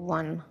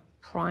W1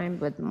 prime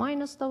with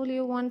minus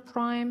W1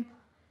 prime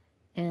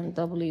and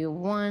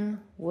W1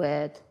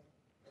 with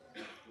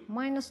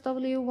minus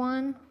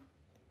W1,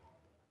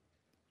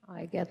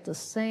 I get the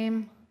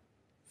same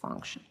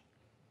function.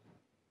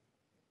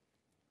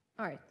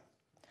 All right.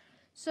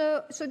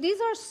 So these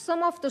are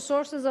some of the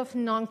sources of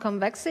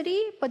non-convexity,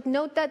 but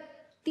note that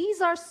these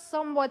are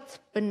somewhat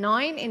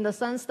benign in the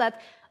sense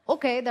that,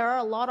 okay, there are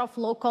a lot of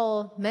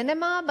local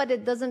minima, but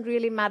it doesn't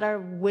really matter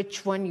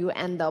which one you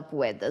end up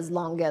with as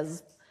long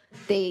as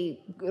they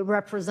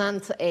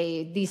represent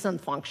a decent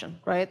function,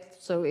 right?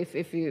 So if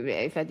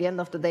at the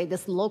end of the day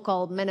this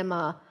local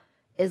minima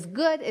is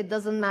good, it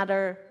doesn't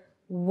matter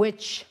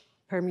which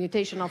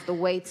permutation of the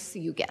weights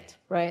you get,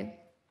 right?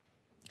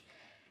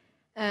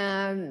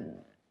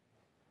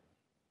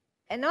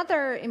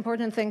 Another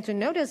important thing to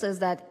notice is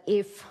that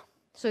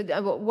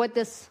what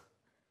this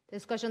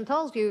discussion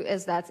tells you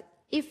is that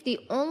if the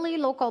only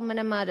local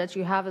minima that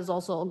you have is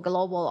also a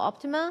global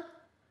optima,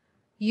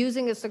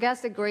 using a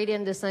stochastic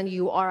gradient descent,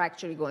 you are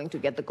actually going to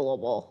get the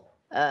global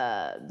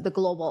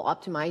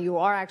optima. You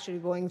are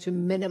actually going to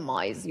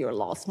minimize your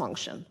loss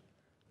function,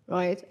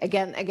 right?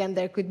 Again,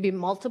 there could be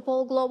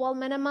multiple global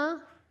minima,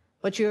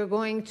 but you're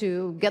going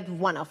to get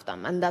one of them,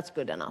 and that's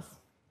good enough.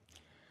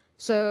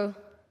 So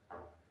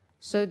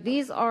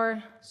this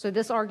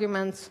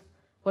argument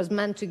was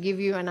meant to give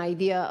you an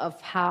idea of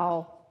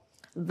how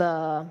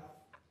the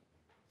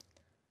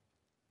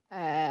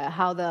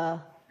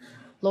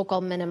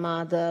local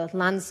minima, the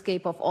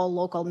landscape of all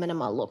local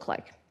minima look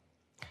like.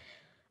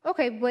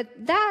 Okay, with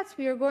that,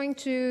 we are going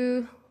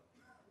to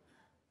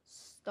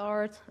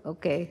start,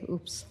 okay,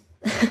 oops.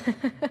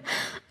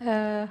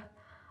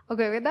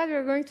 Okay, with that,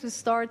 we're going to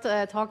start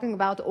talking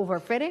about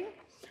overfitting.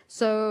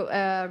 So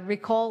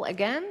recall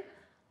again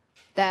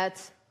that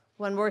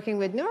when working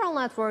with neural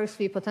networks,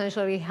 we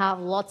potentially have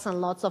lots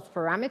and lots of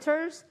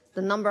parameters.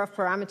 The number of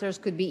parameters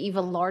could be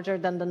even larger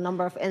than the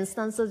number of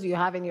instances you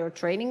have in your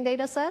training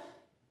data set.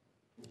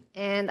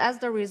 And as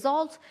the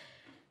result,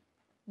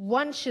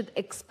 one should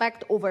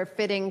expect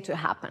overfitting to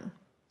happen.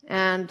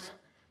 And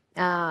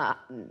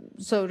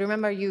so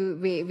remember,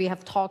 we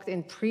have talked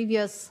in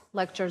previous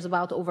lectures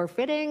about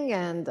overfitting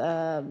and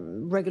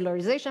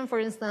regularization, for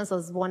instance,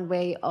 as one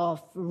way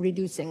of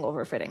reducing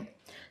overfitting.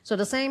 So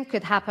the same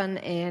could happen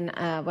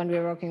when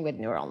we're working with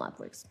neural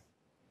networks.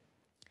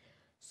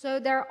 So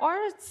there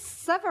are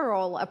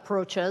several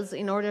approaches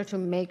in order to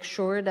make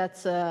sure that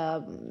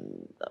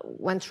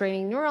when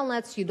training neural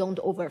nets, you don't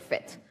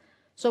overfit.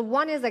 So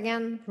one is,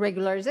 again,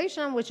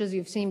 regularization, which is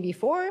you've seen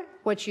before.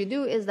 What you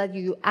do is that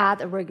you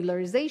add a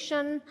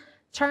regularization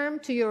term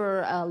to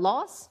your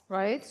loss,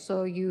 right?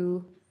 So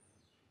you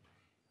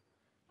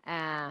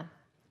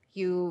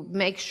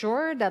make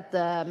sure that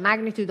the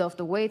magnitude of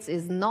the weights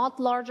is not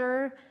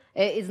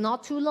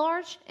too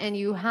large, and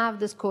you have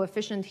this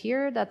coefficient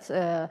here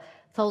that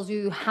tells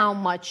you how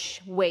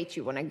much weight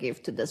you want to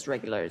give to this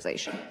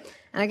regularization.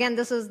 And again,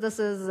 this is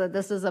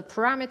a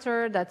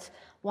parameter that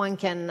one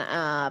can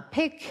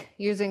pick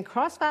using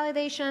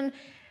cross-validation.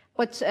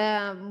 But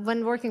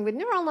when working with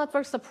neural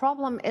networks, the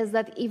problem is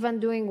that even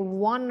doing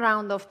one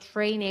round of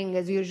training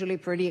is usually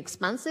pretty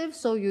expensive,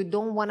 so you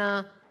don't want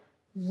to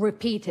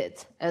repeat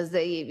it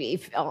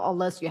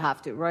unless you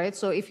have to, right?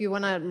 So if you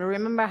want to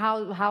remember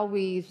how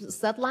we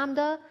set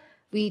lambda,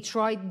 we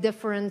tried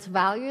different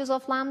values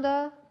of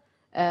lambda,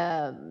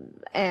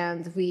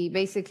 and we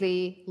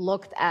basically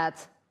looked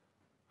at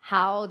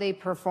how they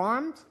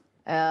performed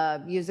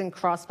using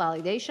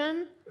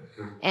cross-validation,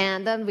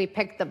 and then we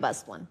picked the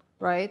best one,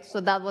 right? So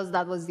that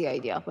was the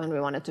idea when we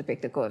wanted to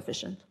pick the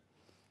coefficient.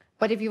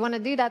 But if you want to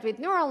do that with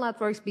neural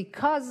networks,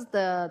 because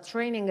the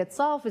training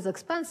itself is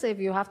expensive,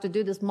 you have to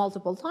do this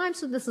multiple times,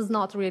 so this is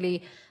not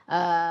really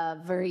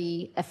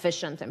very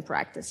efficient in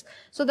practice.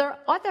 So there are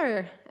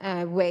other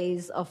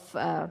ways of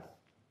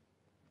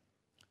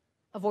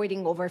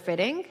avoiding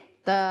overfitting.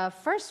 The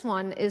first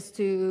one is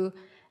to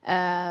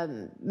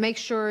make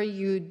sure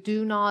you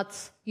do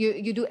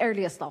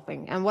early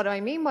stopping. And what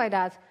I mean by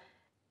that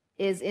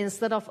is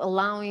instead of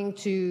allowing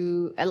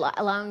the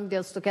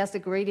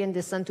stochastic gradient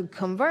descent to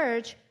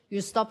converge, you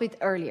stop it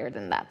earlier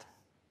than that.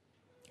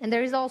 And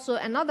there is also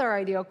another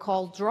idea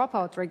called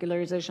dropout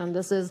regularization.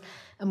 This is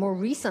a more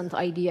recent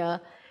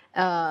idea,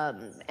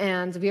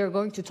 and we are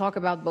going to talk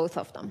about both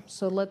of them.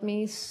 So let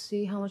me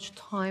see how much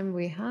time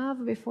we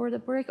have before the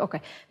break.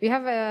 Okay, we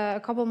have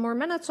a couple more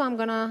minutes, so I'm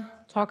going to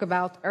talk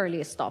about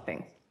early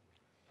stopping.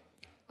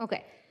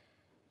 Okay.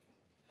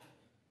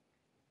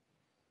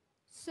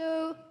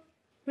 So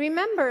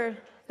remember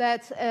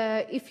that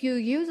if you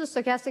use a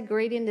stochastic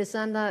gradient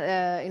descent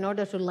in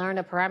order to learn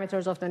the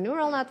parameters of the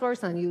neural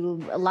networks and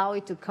you allow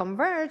it to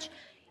converge,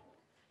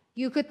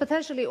 you could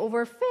potentially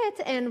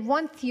overfit, and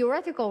one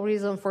theoretical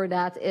reason for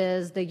that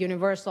is the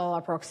universal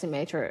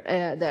approximator,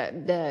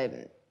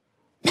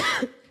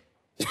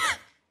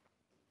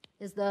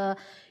 is the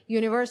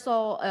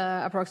universal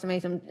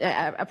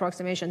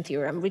approximation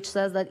theorem, which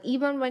says that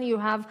even when you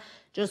have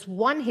just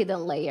one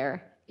hidden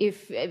layer,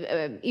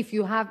 if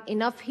you have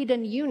enough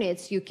hidden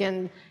units, you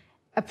can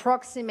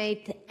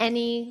approximate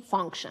any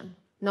function,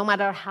 no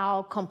matter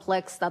how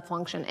complex that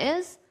function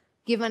is.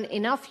 Given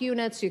enough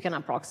units, you can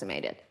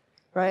approximate it,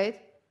 right?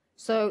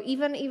 So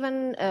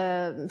even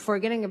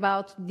forgetting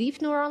about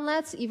deep neural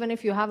nets, even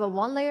if you have a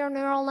one-layer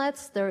neural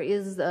nets, there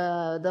is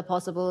the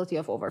possibility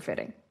of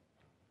overfitting.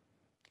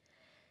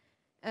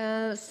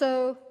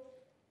 So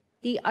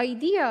the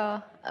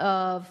idea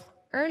of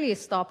early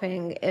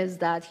stopping is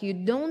that you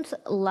don't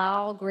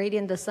allow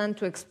gradient descent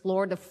to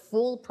explore the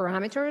full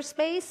parameter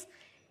space,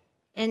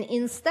 and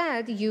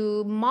instead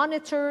you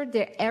monitor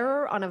the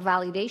error on a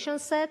validation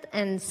set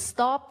and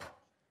stop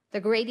the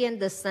gradient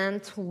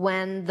descent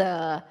when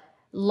the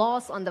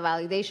loss on the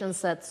validation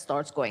set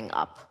starts going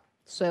up.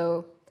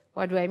 So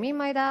What do I mean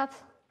by that?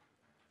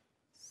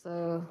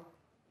 So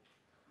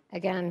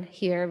again,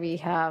 here we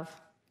have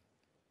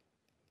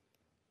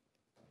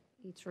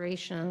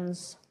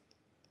iterations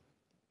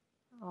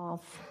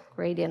of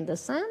gradient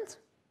descent,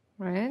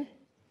 right?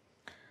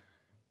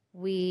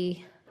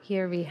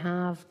 Here we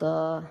have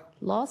the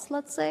loss,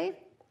 let's say.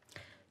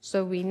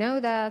 So we know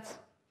that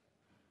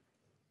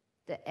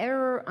the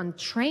error on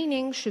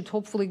training should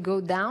hopefully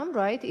go down,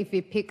 right? If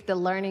we pick the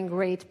learning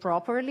rate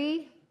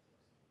properly.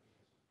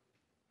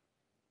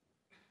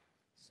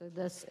 So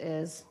this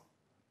is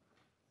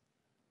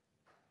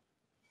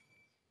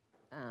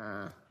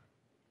error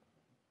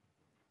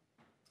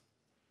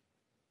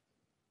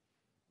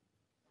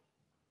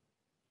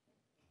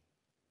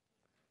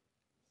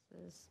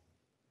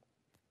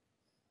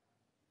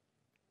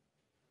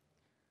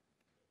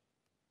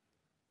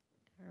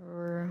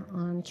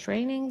on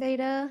training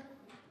data.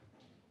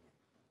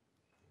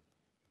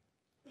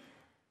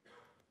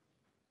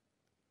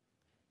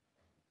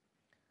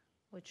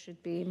 Which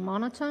should be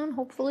monotone,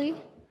 hopefully.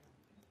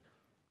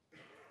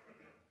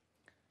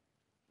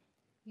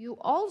 You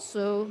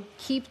also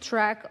keep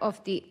track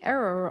of the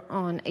error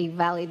on a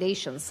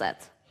validation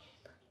set.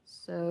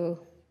 So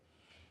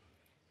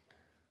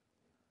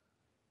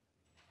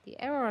the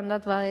error on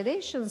that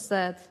validation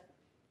set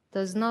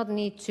does not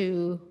need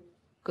to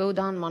go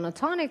down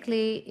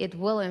monotonically. It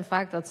will, in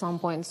fact, at some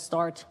point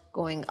start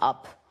going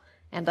up.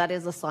 And that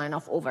is a sign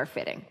of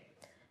overfitting.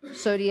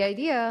 So the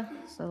idea,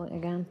 so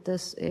again,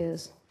 this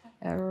is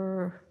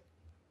error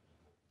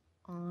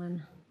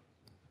on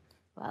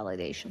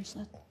validation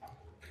set.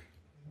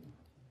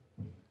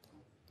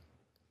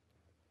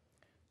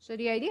 So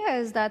the idea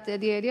is that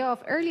the idea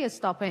of earliest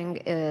stopping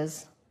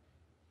is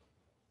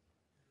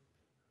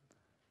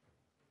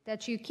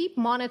that you keep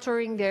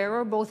monitoring the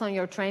error both on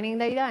your training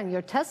data and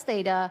your test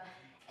data,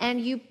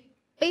 and you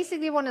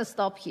basically want to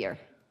stop here.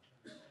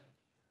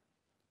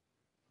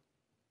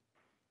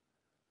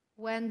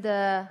 When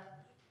the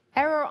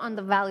error on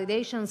the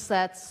validation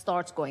set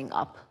starts going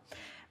up.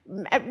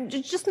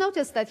 Just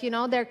notice that,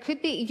 there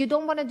could be, you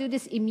don't want to do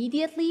this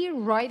immediately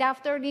right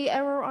after the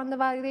error on the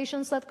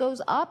validation set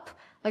goes up.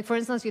 Like, for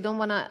instance, you don't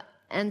want to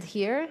end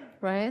here,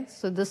 right?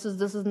 So this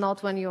is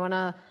not when you want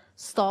to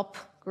stop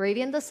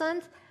gradient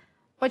descent.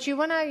 But you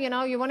want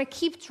to, you want to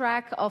keep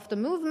track of the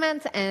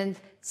movement and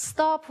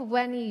stop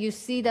when you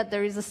see that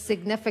there is a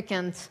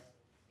significant,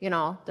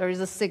 yeah.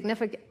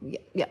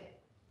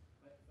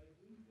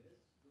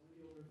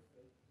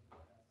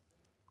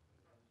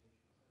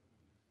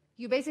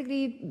 You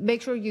basically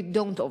make sure you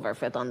don't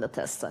overfit on the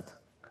test set.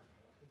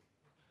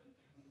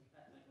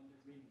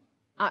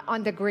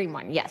 On the green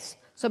one, yes.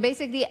 So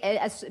basically,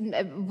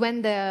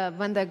 when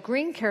the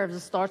green curve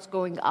starts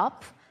going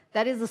up,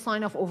 that is a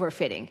sign of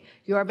overfitting.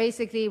 You are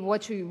basically,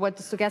 what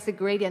the stochastic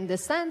gradient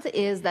descent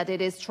is that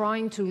it is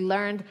trying to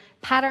learn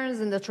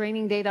patterns in the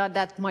training data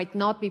that might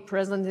not be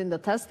present in the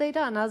test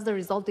data, and as a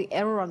result, the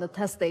error on the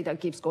test data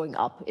keeps going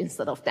up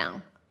instead of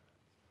down,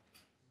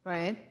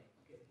 right?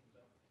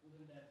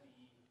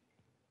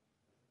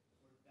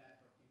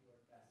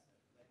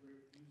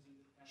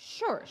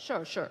 Sure.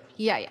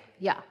 Yeah.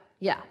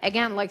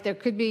 Again, like there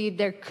could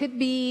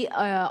be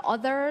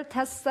other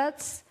test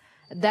sets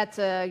that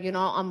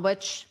on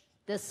which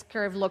this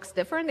curve looks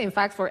different. In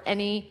fact, for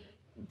any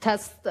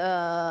test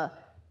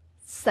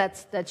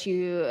set that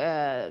you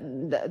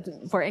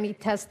for any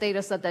test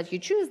data set that you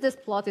choose, this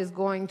plot is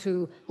going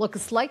to look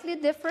slightly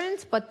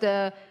different. But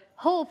the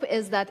hope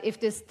is that if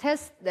this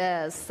test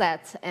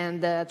set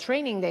and the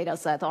training data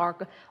set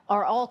are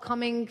all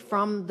coming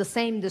from the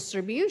same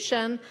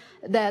distribution,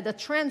 the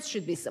trends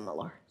should be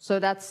similar. So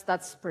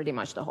that's pretty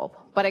much the hope.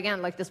 But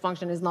again, like this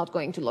function is not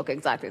going to look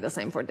exactly the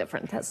same for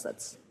different test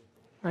sets,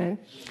 right?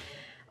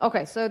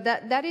 Okay, so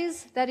that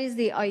is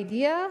the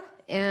idea,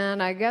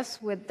 and I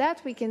guess with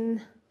that we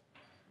can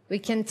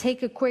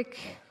take a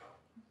quick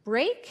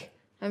break,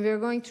 and we're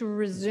going to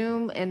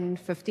resume in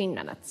 15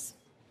 minutes.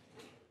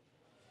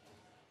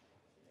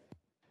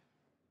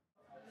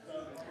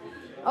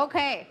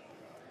 Okay,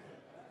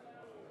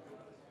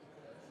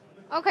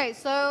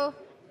 so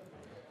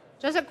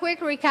just a quick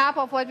recap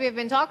of what we've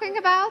been talking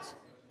about.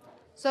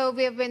 So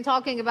we have been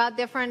talking about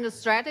different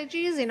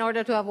strategies in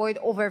order to avoid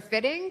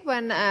overfitting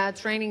when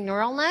training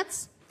neural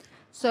nets.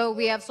 So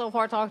we have so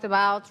far talked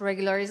about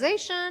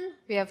regularization.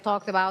 We have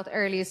talked about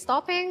early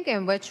stopping,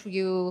 in which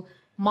you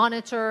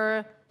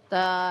monitor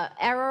the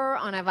error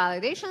on a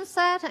validation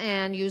set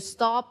and you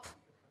stop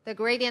the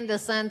gradient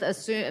descent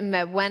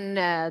when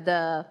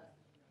the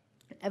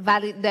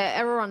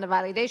error on the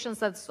validation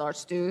set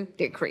starts to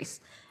increase.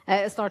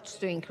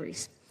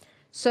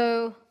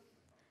 So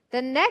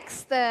the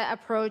next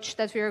approach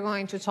that we are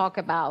going to talk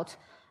about,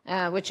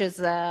 which is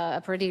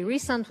a pretty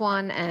recent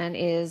one and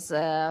is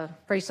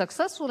pretty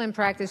successful in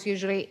practice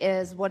usually,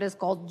 is what is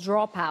called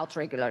dropout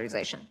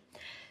regularization.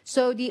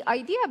 So the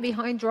idea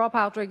behind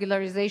dropout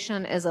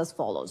regularization is as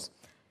follows.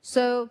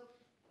 So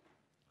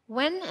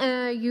when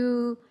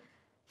you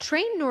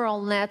train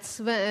neural nets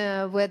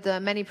with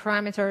many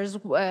parameters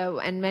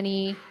and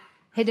many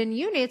hidden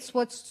units,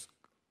 what's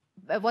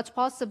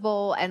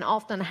and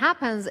often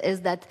happens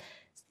is that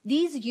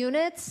these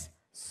units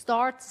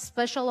start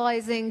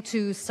specializing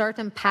to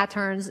certain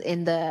patterns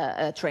in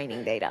the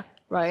training data,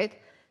 right?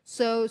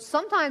 So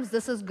sometimes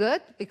this is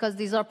good because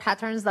these are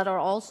patterns that are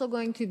also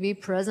going to be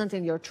present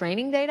in your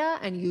training data,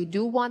 and you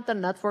do want the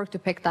network to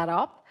pick that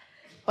up.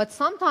 But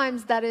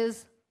sometimes that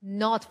is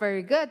not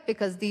very good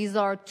because these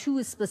are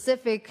too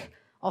specific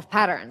of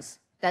patterns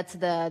that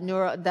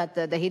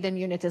the hidden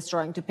unit is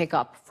trying to pick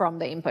up from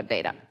the input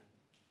data.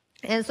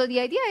 And so the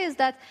idea is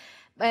that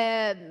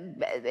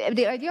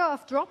the idea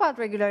of dropout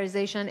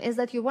regularization is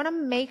that you want to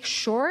make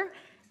sure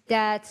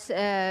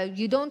that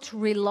you don't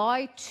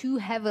rely too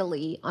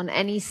heavily on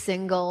any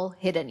single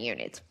hidden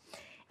unit.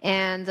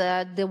 And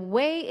the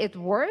way it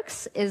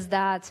works is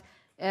that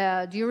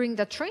during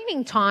the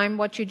training time,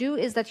 what you do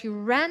is that you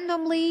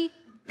randomly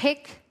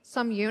pick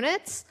some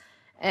units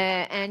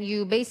and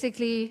you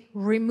basically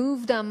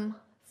remove them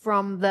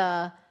from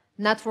the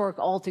network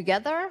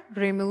altogether,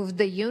 remove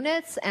the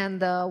units and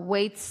the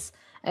weights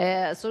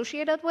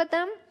associated with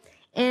them,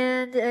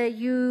 and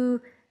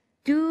you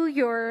do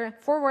your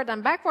forward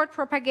and backward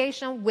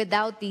propagation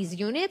without these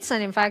units,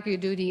 and in fact you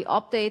do the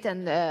update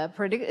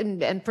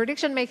and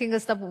prediction making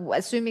stuff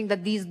assuming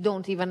that these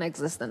don't even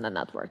exist in the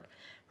network,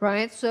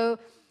 right? So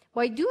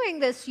by doing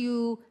this,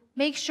 you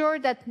make sure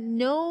that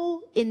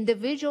no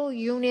individual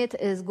unit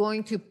is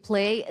going to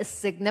play a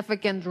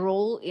significant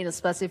role in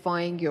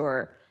specifying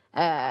your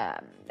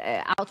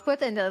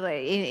output, and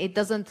it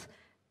doesn't.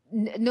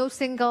 No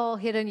single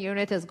hidden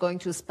unit is going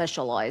to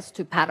specialize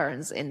to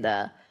patterns in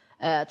the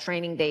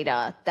training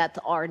data that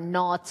are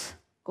not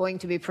going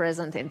to be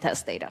present in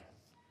test data.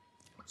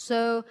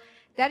 So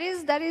that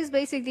is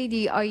basically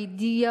the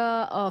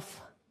idea of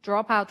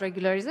dropout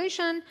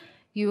regularization.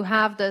 You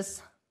have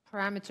this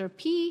parameter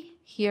P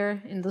here.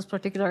 In this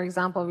particular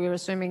example, we're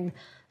assuming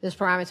this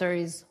parameter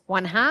is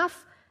 1/2.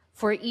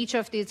 For each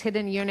of these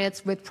hidden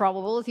units with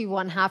probability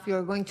 1/2,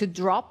 you're going to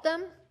drop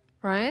them,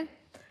 right?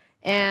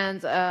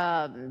 And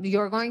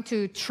you're going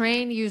to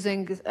train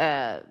using, you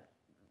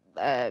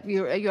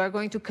are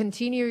going to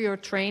continue your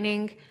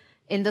training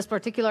in this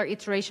particular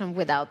iteration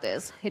without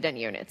these hidden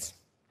units.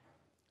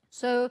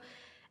 So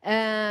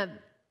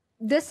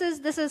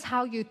this is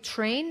how you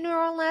train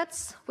neural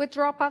nets with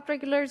dropout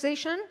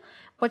regularization,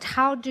 but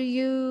how do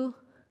you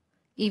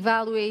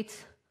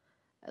evaluate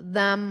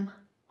them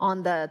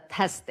on the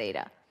test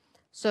data?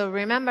 So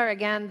remember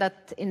again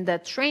that in the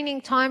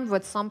training time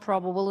with some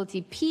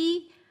probability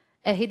P,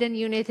 a hidden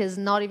unit is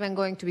not even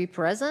going to be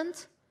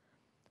present,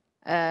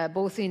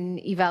 both in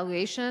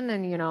evaluation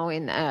and, you know,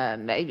 in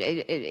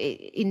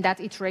that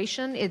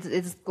iteration,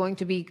 it's going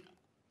to be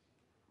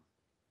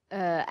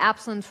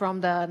absent from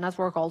the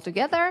network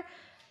altogether.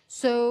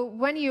 So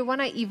when you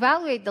want to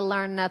evaluate the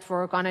learned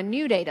network on a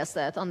new data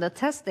set, on the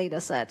test data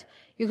set,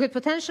 you could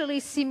potentially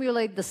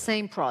simulate the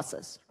same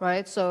process,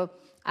 right? So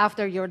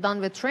after you're done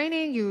with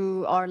training,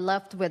 you are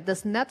left with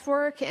this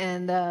network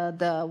and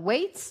the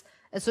weights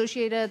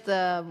associated,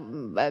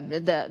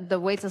 the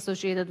weights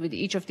associated with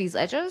each of these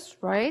edges,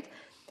 right?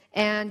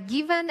 And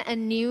given a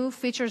new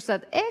feature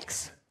set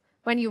X,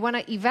 when you want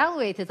to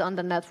evaluate it on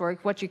the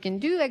network, what you can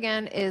do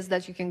again is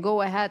that you can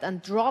go ahead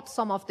and drop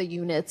some of the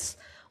units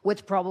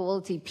with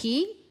probability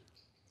P,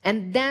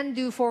 and then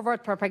do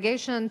forward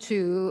propagation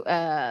to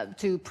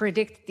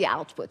predict the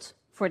output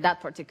for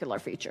that particular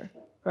feature,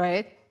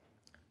 right?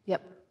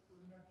 Yep.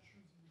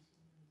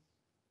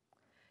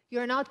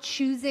 You're not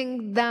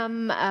choosing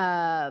them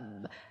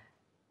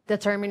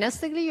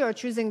deterministically, you're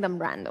choosing them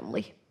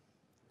randomly.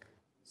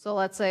 So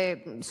let's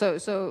say,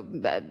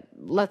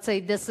 let's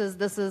say this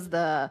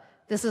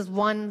is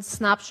one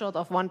snapshot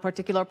of one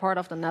particular part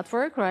of the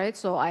network, right?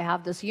 So I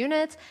have this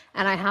unit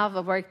and I have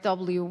a work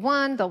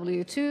W1,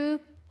 W2,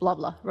 blah,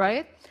 blah,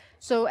 right?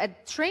 So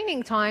at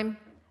training time,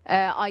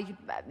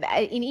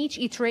 in each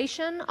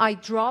iteration, I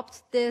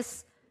dropped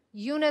this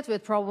unit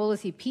with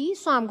probability P,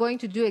 so I'm going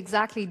to do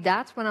exactly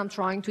that when I'm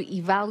trying to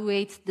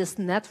evaluate this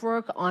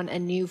network on a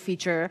new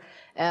feature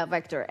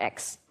vector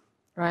X,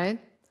 right?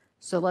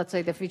 So let's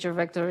say the feature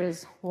vector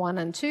is 1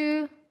 and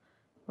 2,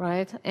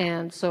 right?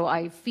 And so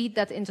I feed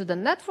that into the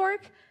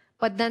network,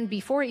 but then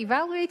before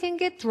evaluating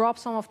it, drop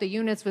some of the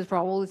units with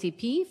probability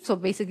P. So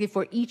basically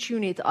for each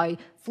unit, I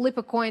flip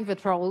a coin with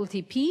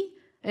probability P,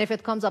 and if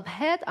it comes up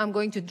head, I'm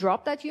going to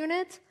drop that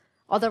unit.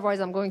 Otherwise,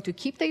 I'm going to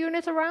keep the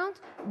unit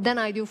around. Then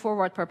I do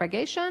forward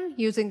propagation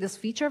using this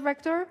feature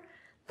vector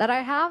that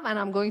I have, and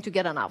I'm going to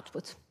get an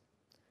output.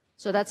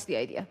 So that's the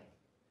idea,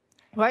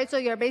 right? So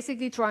you're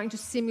basically trying to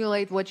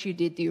simulate what you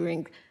did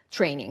during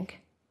training.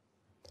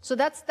 So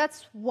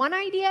that's one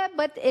idea,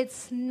 but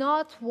it's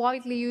not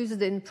widely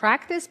used in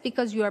practice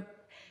because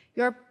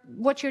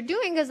what you're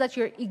doing is that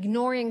you're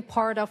ignoring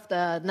part of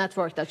the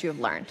network that you've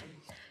learned.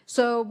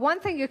 So one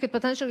thing you could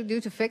potentially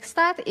do to fix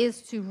that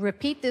is to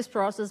repeat this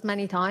process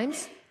many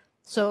times.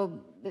 So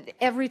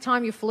every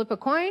time you flip a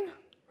coin,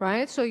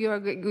 right? So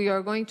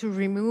you're going to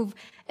remove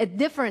a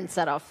different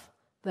set of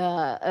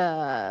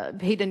the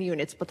hidden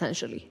units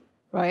potentially,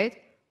 right?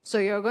 So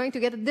you're going to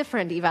get a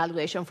different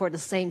evaluation for the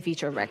same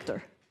feature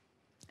vector.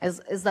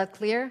 Is that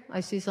clear? I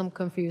see some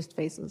confused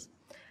faces.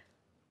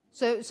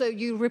 So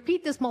you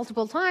repeat this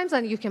multiple times,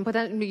 and you can put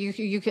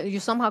you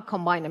somehow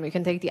combine them. You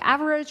can take the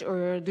average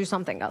or do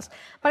something else.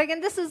 But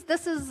again, this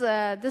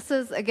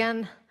is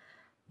again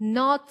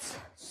not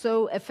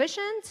so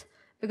efficient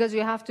because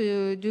you have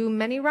to do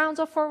many rounds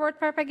of forward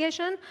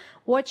propagation.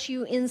 What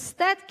you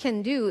instead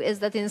can do is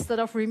that instead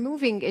of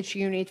removing each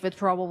unit with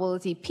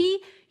probability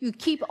p, you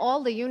keep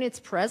all the units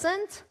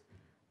present,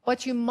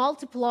 but you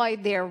multiply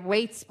their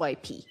weights by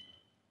p,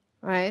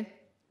 right?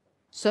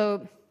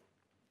 So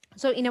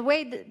in a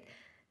way,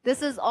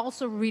 this is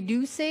also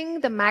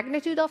reducing the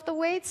magnitude of the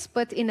weights,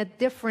 but in a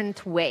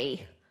different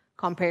way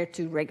compared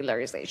to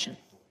regularization.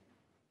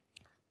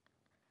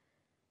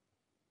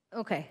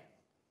 Okay.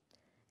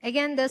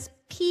 Again, this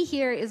p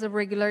here is a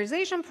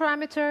regularization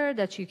parameter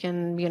that you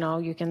can,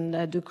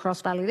 do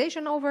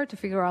cross-validation over to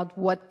figure out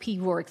what p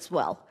works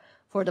well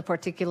for the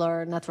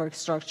particular network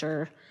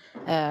structure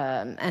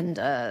and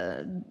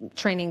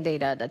training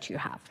data that you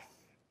have.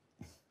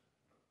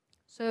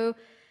 So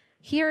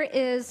here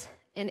is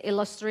an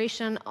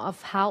illustration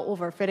of how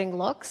overfitting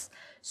looks.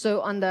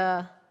 So on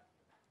the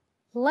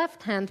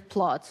left-hand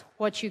plot,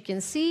 what you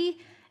can see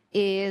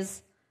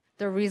is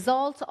the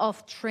result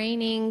of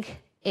training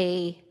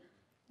a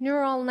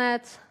neural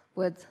net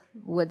with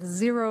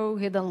 0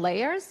 hidden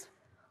layers,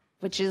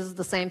 which is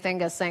the same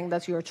thing as saying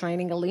that you're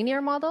training a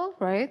linear model,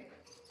 right?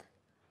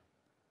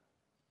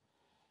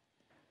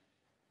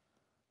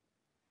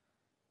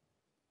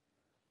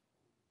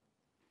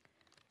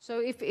 So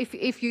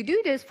if you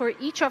do this for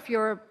each of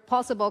your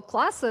possible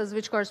classes,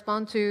 which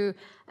correspond to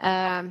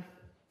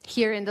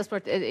here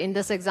in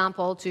this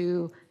example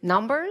to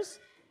numbers,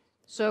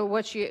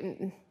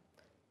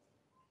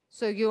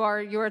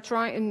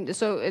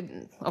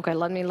 okay,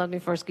 let me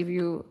first give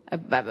you a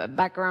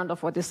background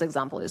of what this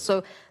example is.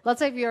 So let's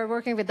say we are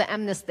working with the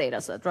MNIST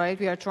dataset, right?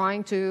 We are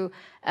trying to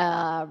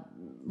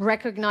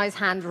recognize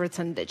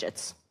handwritten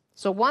digits.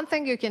 So one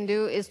thing you can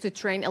do is to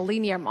train a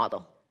linear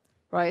model,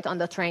 right, on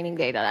the training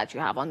data that you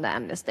have on the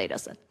MNIST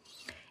dataset.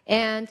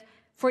 And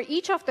for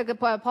each of the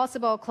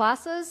possible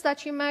classes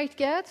that you might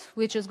get,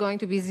 which is going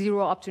to be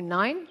 0 up to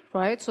 9,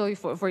 right? So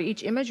for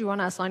each image, you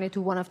want to assign it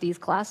to one of these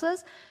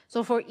classes.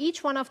 So for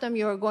each one of them,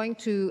 you're going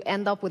to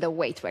end up with a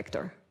weight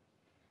vector,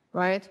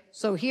 right?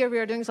 So here we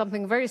are doing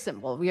something very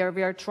simple. We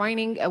are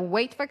training a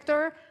weight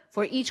vector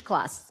for each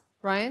class,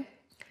 right?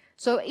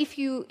 So if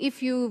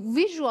you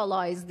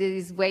visualize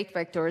these weight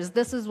vectors,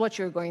 this is what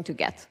you're going to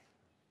get.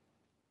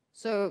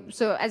 So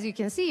as you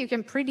can see, you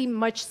can pretty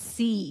much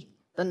see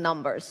the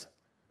numbers,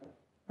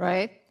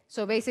 right?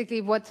 So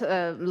basically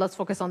let's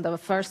focus on the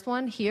first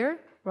one here,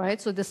 right?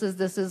 So this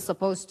is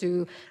supposed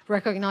to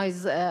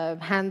recognize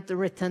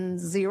handwritten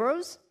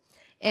zeros.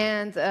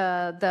 And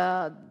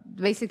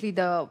basically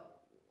the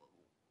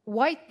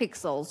white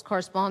pixels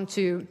correspond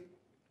to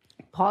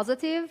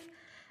positive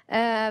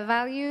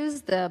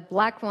values, the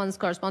black ones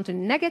correspond to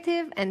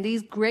negative, and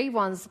these gray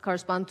ones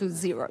correspond to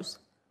zeros.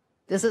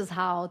 This is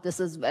how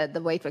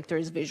the weight vector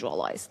is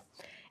visualized.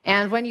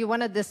 And when you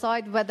want to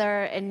decide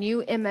whether a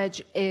new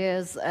image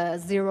is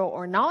 0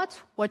 or not,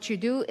 what you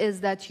do is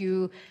that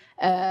you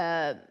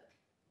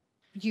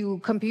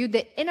compute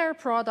the inner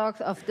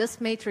product of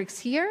this matrix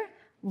here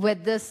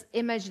with this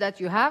image that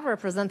you have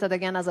represented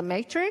again as a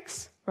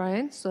matrix,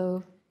 right?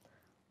 So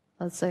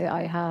let's say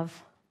I have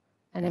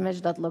an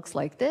image that looks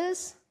like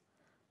this.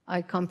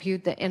 I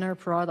compute the inner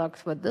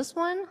product with this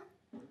one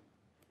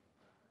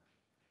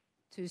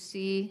to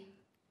see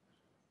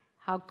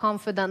how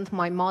confident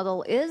my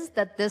model is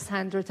that this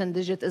handwritten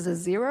digit is a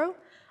 0.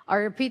 I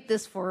repeat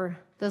this for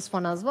this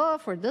one as well,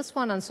 for this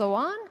one, and so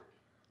on,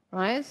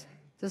 right?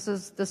 This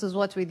is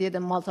what we did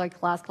in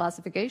multi-class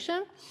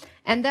classification,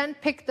 and then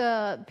pick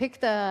the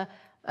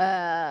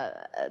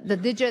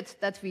digit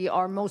that we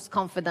are most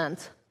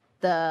confident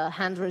the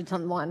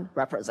handwritten one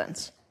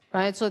represents,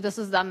 right? So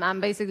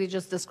I'm basically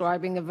just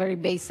describing a very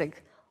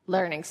basic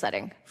learning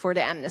setting for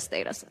the MNIST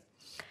dataset.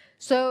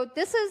 So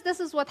this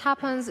is what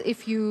happens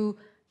if you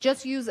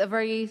just use a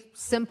very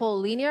simple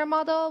linear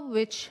model,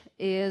 which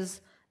is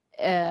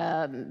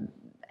can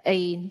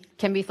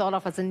be thought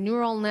of as a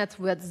neural net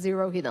with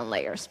 0 hidden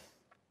layers.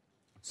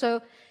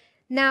 So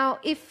now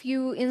if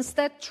you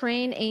instead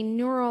train a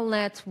neural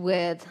net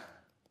with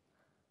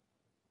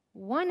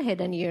 1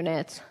 hidden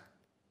unit,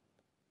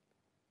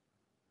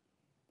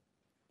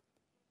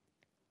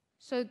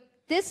 so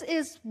this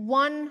is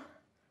one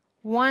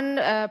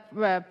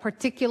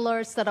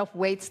particular set of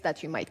weights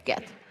that you might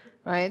get.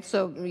 Right,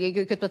 so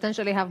you could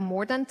potentially have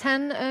more than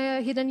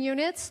 10 hidden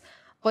units,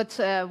 but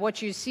what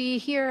you see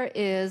here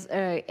is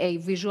a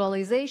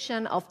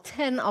visualization of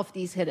 10 of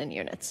these hidden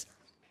units.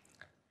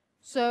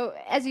 So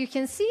as you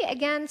can see,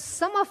 again,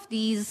 some of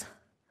these,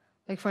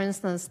 like for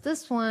instance,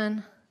 this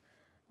one,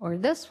 or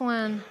this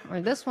one,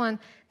 or this one,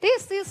 they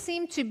still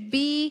seem to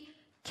be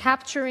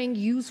capturing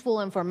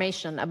useful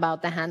information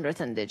about the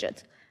handwritten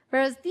digit.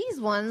 Whereas these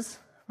ones,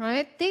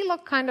 right, they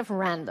look kind of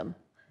random,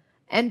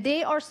 and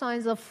they are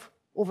signs of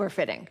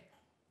overfitting,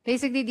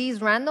 Basically,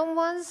 these random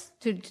ones,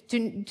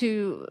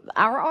 to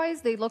our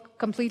eyes, they look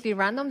completely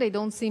random. They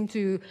don't seem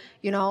to,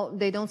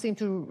 they don't seem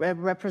to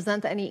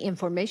represent any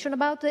information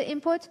about the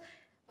input.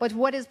 But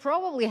what is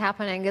probably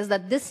happening is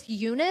that this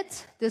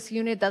unit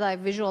that I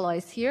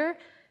visualized here,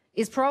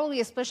 is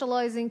probably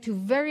specializing to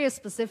very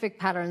specific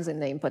patterns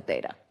in the input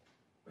data,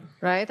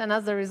 right? And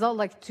as a result,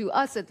 like to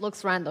us, it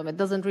looks random. It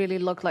doesn't really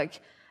look like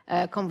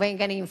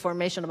conveying any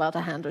information about a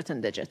handwritten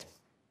digit.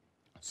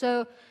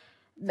 So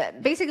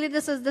basically,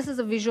 this is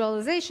a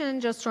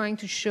visualization just trying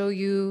to show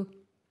you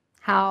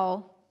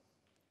how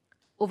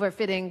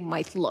overfitting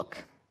might look.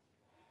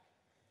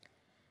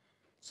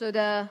 So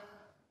the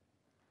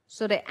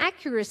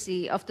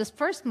accuracy of this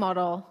first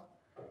model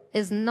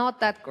is not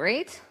that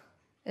great.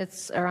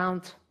 It's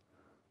around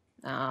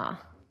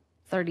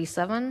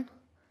 37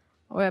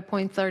 or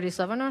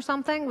 0.37 or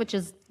something, which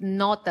is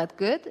not that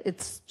good.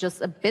 It's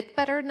just a bit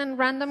better than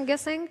random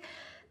guessing.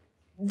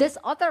 This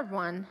other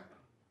one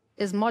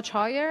is much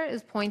higher,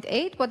 is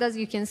 0.8, but as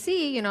you can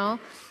see,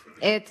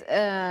 it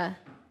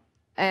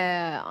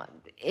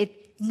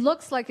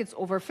looks like it's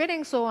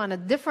overfitting, so on a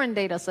different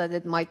data set,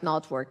 it might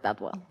not work that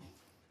well.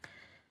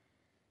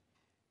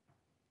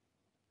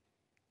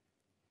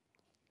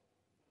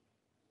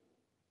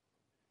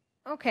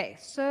 Okay,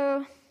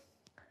 so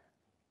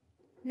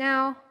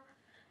now,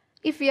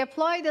 if we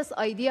apply this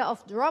idea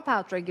of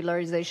dropout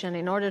regularization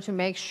in order to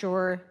make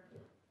sure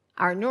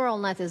our neural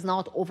net is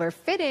not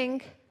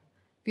overfitting,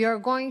 we are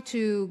going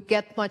to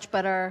get much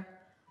better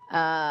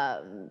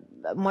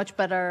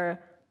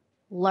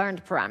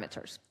learned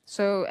parameters.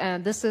 So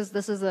this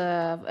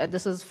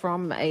is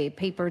from a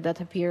paper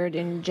that appeared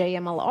in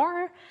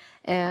JMLR,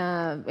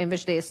 in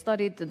which they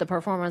studied the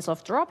performance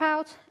of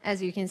dropout.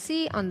 As you can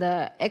see, on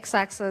the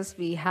x-axis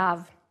we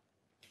have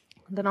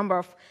the number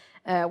of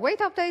weight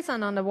updates,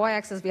 and on the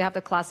y-axis we have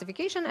the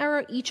classification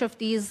error. Each of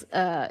these,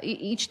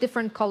 each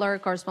different color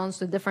corresponds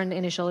to different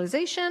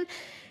initialization.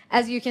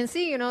 As you can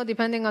see,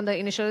 depending on the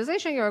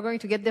initialization, you are going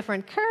to get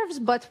different curves,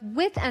 but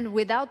with and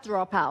without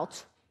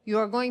dropout, you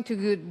are going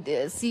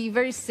to see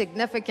very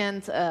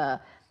significant,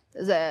 there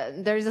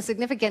is a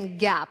significant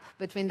gap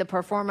between the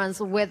performance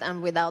with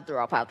and without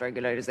dropout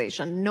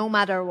regularization, no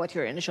matter what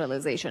your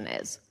initialization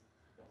is,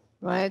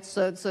 right?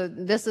 So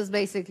this is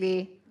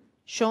basically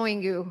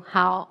showing you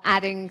how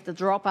adding the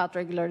dropout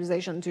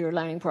regularization to your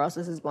learning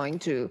process is going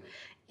to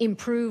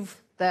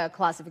improve the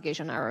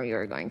classification error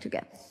you're going to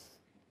get.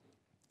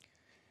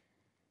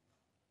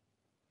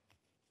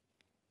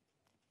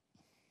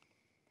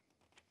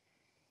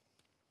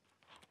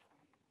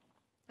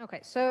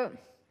 Okay, so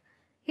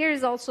here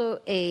is also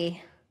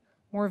a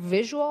more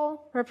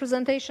visual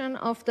representation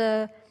of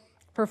the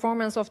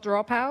performance of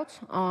dropout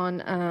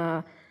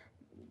on,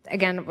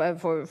 again,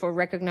 for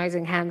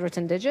recognizing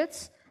handwritten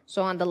digits.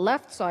 So on the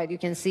left side, you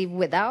can see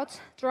without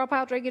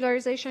dropout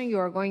regularization, you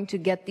are going to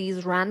get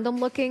these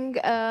random-looking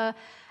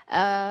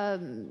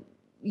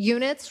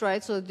units,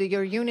 right? So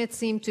your units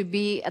seem to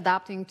be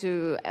adapting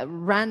to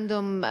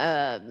random,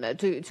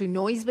 to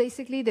noise,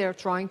 basically. They're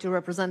trying to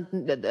represent,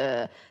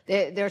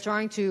 they're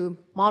trying to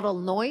model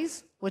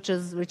noise, which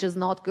is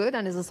not good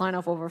and is a sign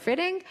of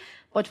overfitting.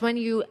 But when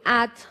you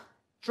add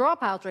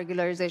dropout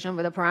regularization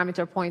with a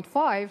parameter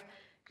 0.5,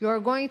 you are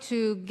going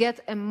to get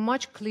a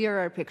much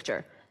clearer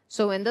picture.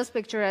 So in this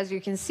picture, as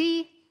you can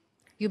see,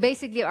 you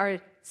basically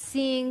are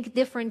seeing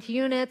different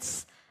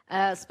units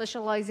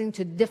specializing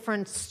to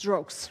different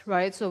strokes,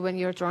 right? So when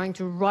you're trying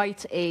to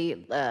write a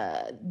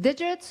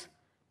digit,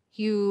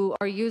 you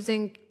are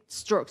using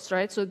strokes,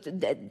 right? So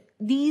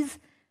these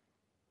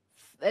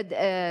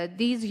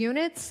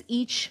units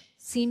each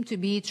seem to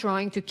be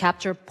trying to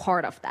capture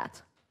part of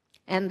that.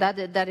 And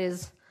that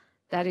is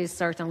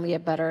certainly a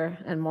better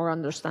and more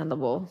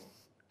understandable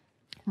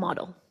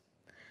model.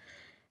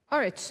 All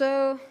right,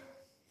 so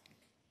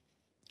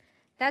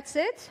that's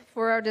it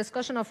for our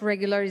discussion of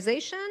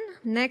regularization.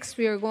 Next,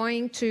 we are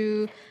going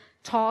to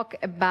talk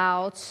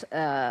about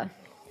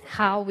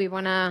how we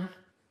wanna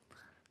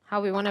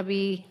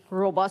be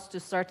robust to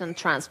certain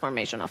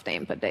transformation of the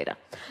input data.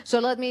 So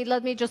let me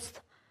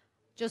just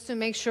to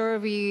make sure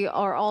we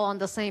are all on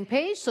the same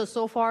page.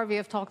 So far we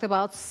have talked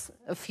about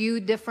a few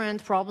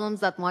different problems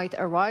that might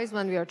arise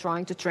when we are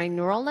trying to train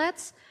neural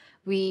nets.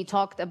 We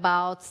talked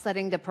about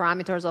setting the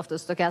parameters of the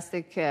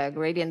stochastic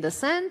gradient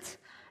descent.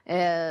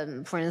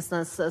 For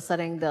instance,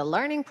 setting the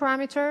learning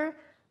parameter.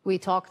 We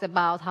talked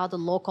about how the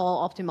local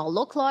optimal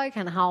look like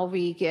and how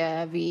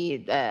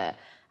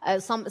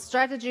some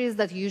strategies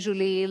that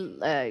usually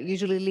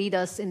lead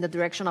us in the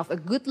direction of a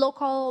good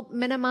local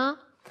minima.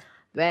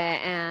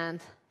 And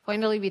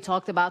finally, we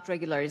talked about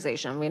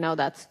regularization. We know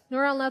that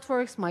neural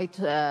networks might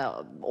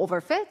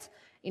overfit.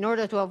 In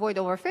order to avoid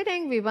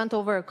overfitting, we went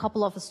over a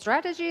couple of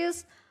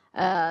strategies,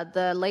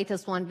 the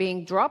latest one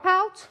being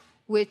dropout,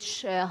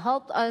 which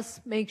helped us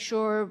make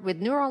sure with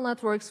neural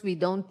networks we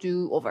don't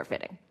do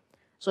overfitting.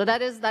 So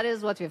that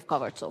is what we've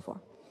covered so far.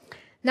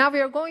 Now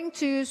we are going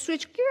to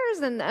switch gears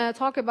and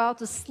talk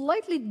about a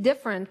slightly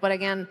different, but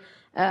again,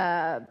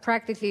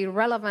 practically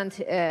relevant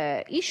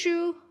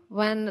issue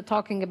when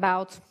talking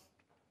about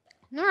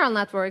neural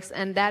networks,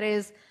 and that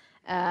is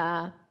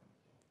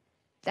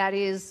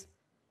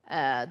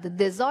the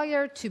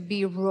desire to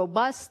be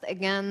robust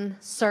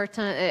against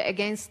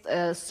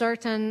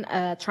certain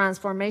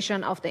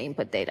transformation of the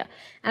input data.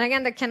 And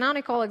again, the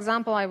canonical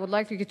example I would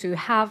like you to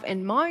have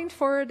in mind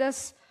for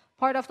this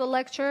part of the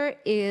lecture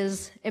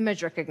is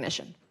image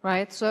recognition,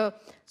 right? So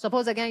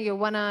suppose again you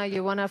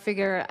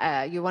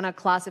wanna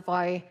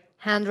classify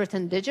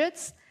handwritten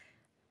digits.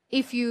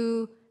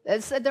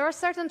 There are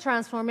certain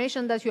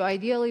transformations that you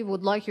ideally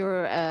would like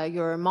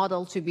your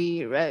model to be,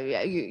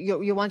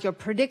 you want your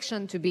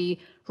prediction to be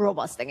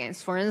robust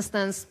against. For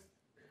instance,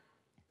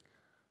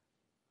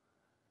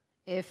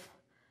 if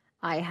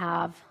I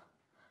have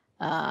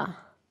a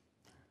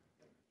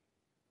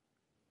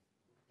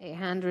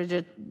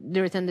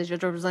handwritten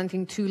digit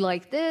representing 2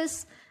 like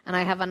this, and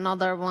I have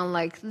another one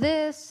like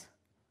this,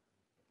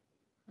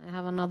 I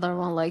have another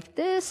one like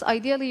this,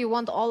 ideally you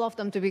want all of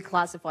them to be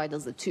classified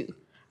as a 2.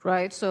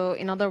 Right, so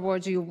in other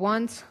words, you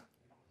want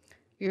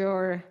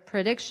your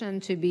prediction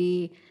to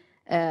be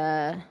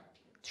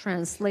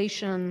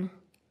translation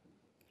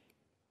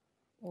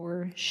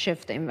or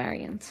shift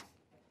invariant.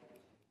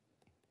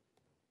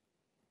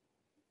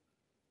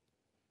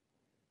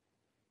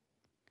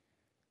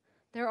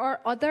 There are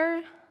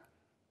other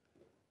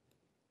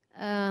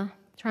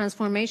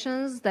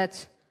transformations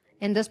that,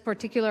 in this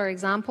particular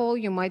example,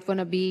 you might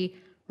want to be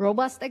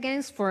robust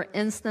against. For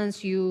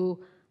instance,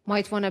 you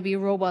might want to be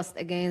robust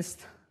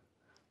against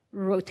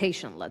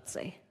rotation, let's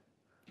say.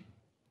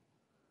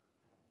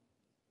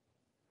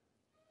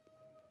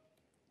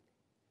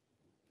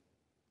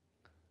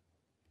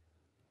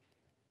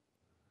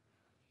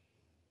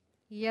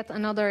 Yet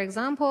another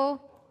example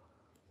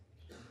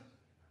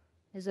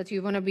is that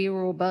you want to be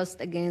robust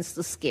against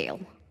the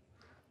scale.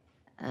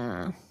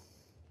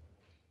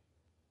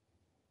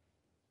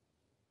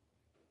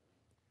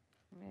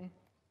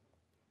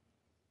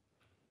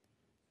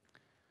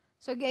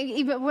 So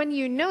even when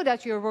you know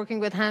that you're working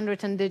with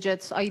handwritten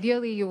digits,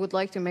 ideally you would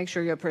like to make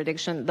sure your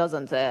prediction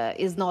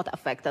is not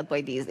affected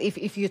by these.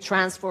 If you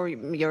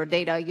transform your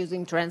data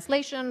using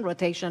translation,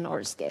 rotation,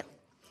 or scale,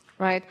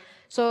 right?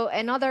 So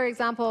another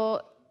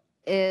example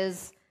you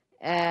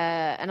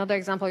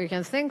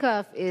can think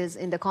of is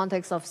in the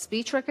context of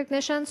speech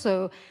recognition.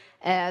 So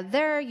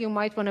there you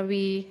might want to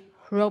be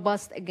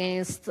robust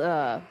against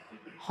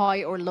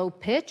high or low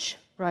pitch,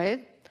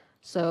 right?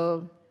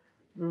 So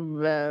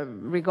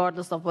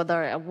regardless of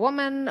whether a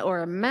woman or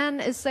a man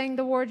is saying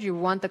the word, you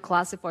want the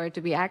classifier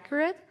to be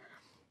accurate.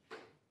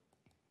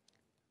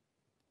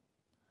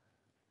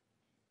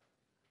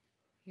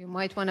 You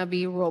might want to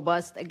be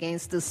robust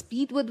against the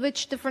speed with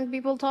which different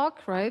people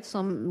talk, right?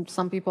 Some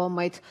people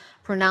might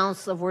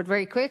pronounce a word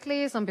very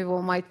quickly, some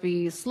people might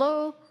be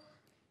slow.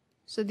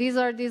 So these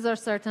are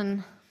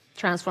certain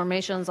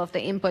transformations of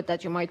the input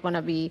that you might want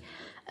to be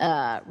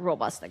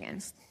robust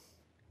against.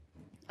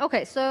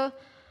 Okay, so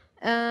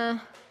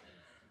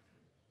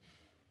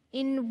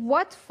in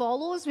what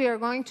follows, we are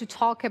going to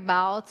talk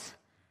about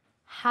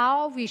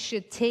how we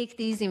should take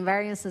these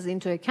invariances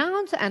into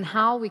account and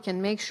how we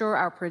can make sure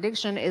our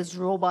prediction is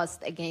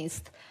robust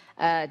against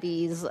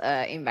these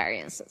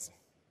invariances.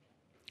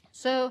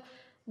 So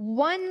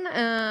one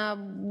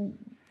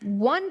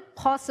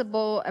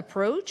possible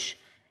approach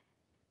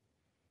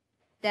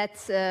that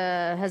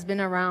has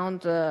been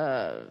around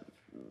has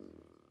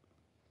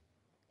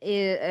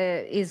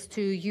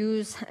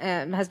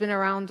been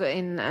around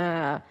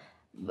in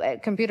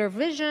computer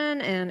vision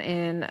and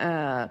in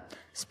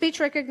speech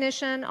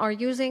recognition, are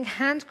using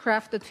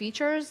handcrafted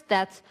features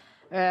that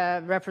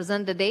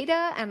represent the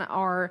data and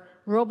are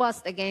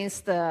robust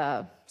against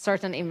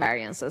certain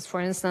invariances.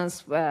 For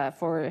instance,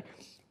 for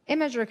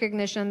image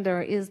recognition,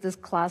 there is this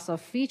class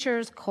of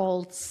features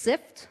called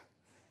SIFT.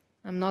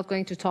 I'm not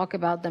going to talk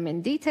about them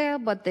in detail,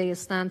 but they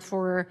stand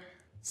for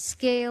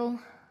scale,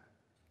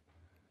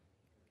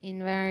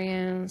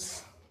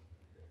 invariance,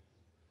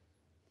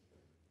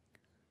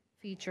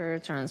 feature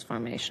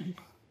transformation.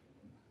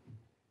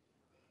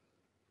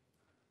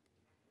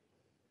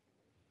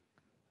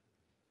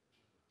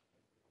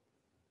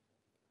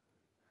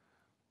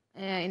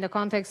 In the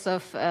context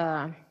of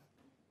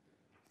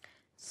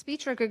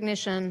speech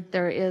recognition,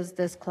 there is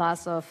this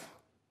class of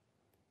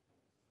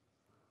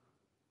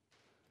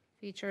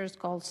features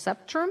called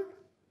Spectrum.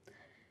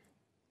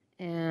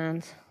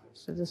 And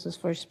so this is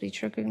for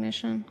speech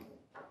recognition.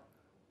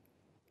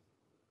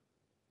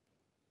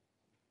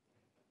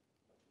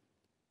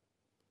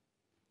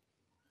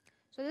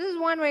 So this is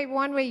one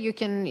way you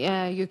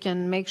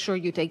can make sure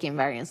you take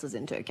invariances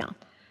into account.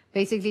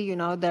 Basically, you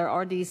know, there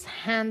are these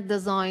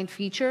hand-designed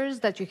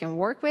features that you can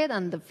work with,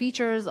 and the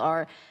features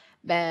are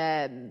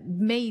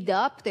made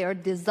up. They are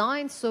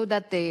designed so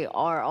that they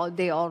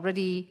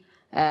already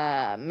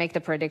make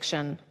the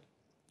prediction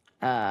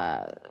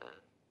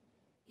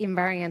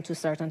invariant to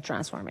certain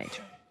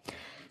transformation.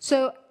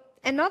 So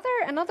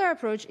another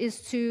approach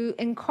is to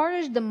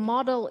encourage the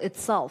model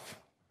itself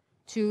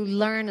to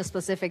learn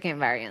specific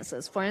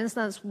invariances. For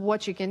instance,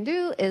 what you can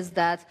do is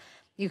that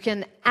You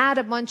can add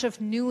a bunch of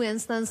new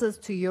instances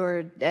to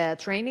your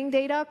training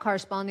data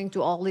corresponding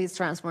to all these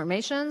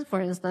transformations.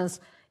 For instance,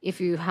 if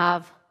you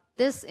have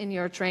this in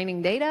your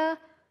training data,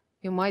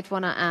 you might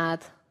want to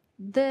add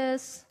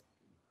this,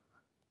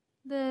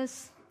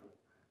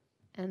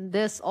 and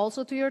this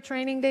also to your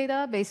training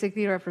data,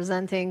 basically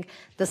representing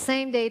the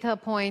same data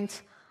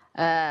point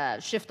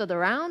shifted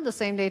around, the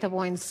same data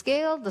point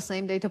scaled, the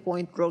same data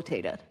point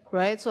rotated,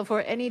 right? So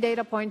for any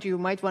data point, you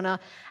might want to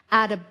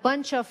add a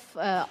bunch of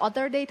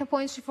other data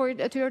points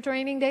to your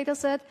training data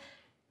set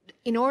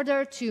in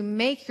order to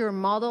make your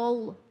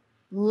model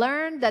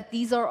learn that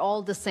these are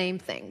all the same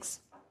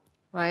things,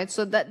 right?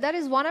 So that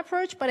is one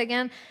approach, but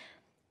again,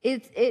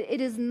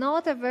 it is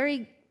not a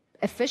very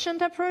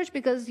efficient approach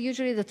because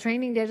usually the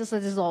training data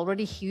set is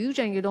already huge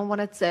and you don't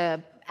want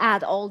to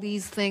add all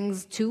these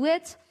things to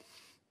it.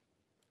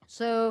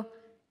 So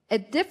a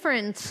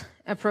different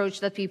approach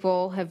that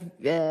people have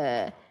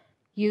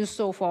used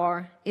so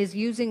far is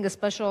using the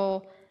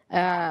special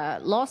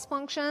loss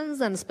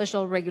functions and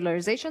special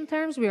regularization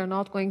terms. We are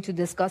not going to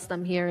discuss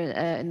them here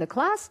in the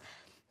class.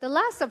 The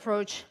last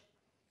approach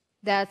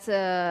that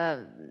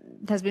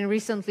has been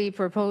recently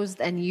proposed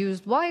and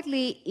used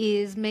widely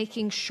is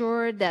making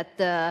sure that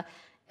the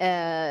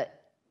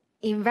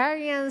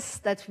invariance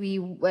that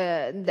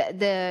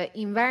the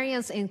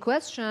invariance in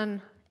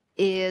question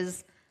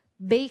is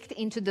baked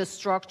into the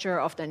structure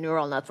of the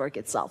neural network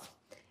itself.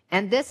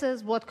 And this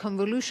is what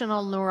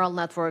convolutional neural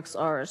networks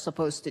are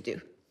supposed to do.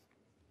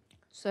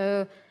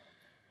 So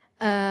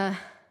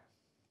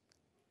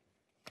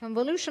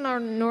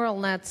convolutional neural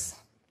nets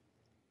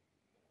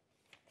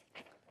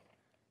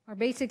are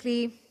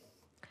basically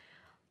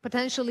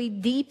potentially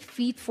deep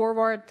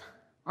feed-forward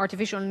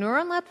artificial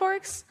neural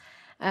networks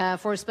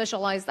for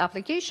specialized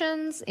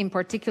applications. In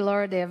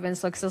particular, they have been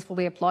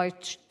successfully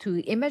applied to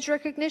image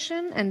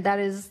recognition, and that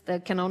is the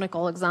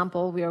canonical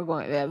example we are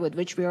with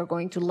which we are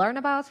going to learn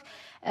about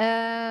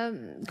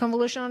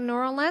convolutional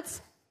neural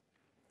nets.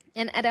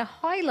 And at a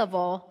high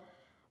level,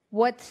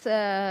 what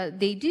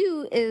they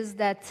do is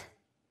that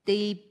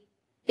they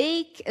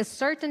bake a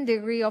certain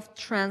degree of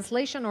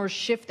translation or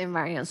shift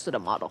invariance to the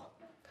model.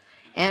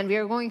 And we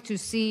are going to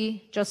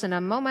see just in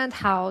a moment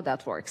how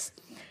that works.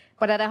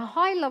 But at a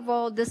high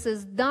level, this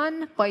is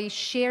done by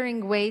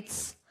sharing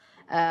weights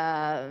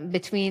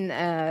between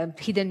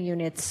hidden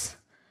units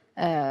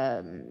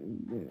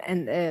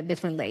and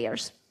between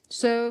layers.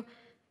 So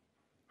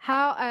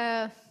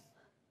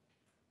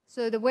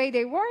so the way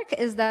they work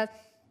is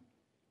that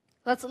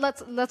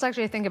let's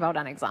actually think about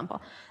an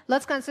example.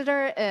 Let's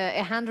consider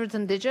a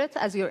handwritten digit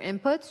as your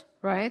input,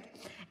 right?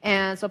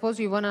 And suppose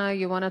you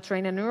wanna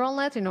train a neural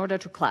net in order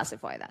to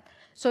classify that.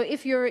 So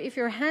if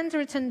your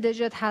handwritten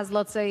digit has,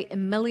 let's say,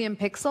 1 million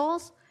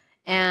pixels,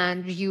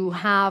 and you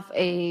have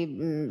a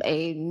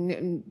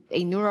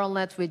neural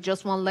net with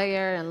just one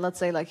layer, and let's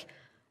say like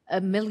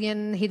 1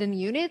 million hidden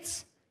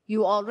units,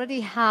 you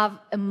already have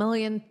 1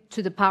 million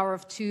to the power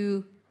of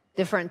 2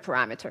 different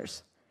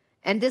parameters.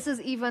 And this is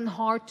even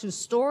hard to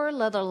store,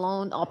 let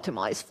alone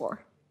optimize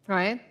for,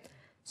 right?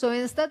 So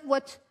instead,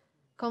 what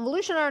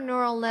convolutional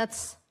neural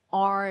nets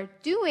are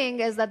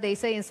doing is that they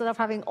say, instead of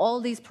having all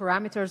these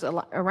parameters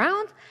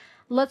around,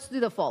 let's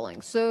do the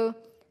following. So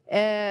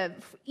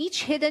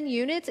each hidden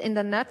unit in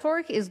the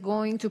network is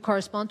going to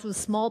correspond to a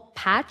small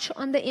patch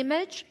on the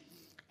image,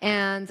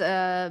 and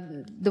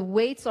the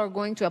weights are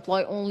going to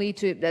apply only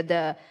to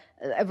the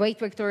weight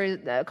vector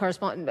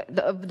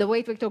the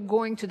weight vector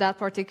going to that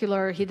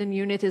particular hidden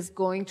unit is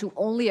going to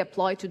only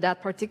apply to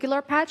that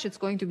particular patch. It's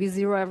going to be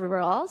 0 everywhere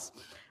else,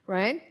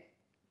 right?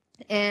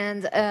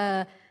 And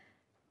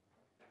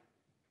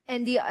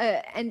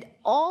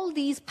all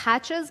these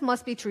patches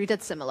must be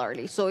treated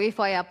similarly. So if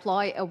I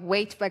apply a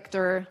weight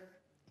vector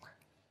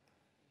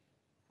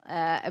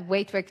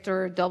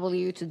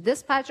W to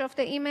this patch of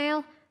the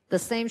email, the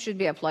same should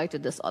be applied to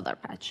this other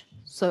patch.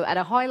 So at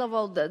a high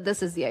level,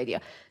 this is the idea.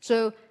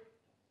 So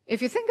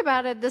if you think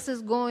about it, this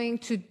is going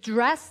to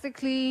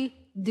drastically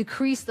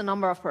decrease the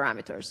number of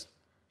parameters.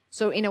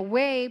 So in a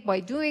way, by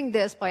doing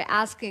this, by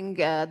asking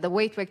the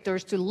weight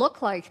vectors to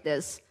look like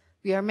this,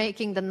 we are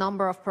making the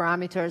number of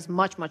parameters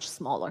much, much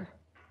smaller,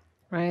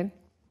 right?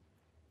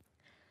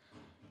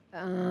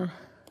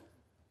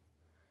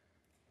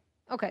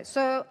 Okay,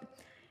 so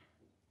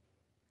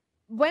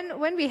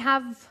when we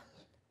have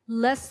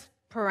less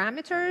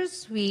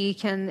parameters, we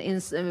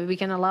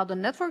can allow the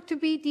network to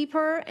be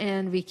deeper,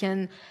 and we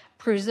can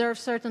preserve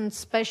certain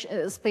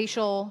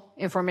spatial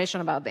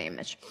information about the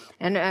image.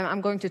 And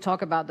I'm going to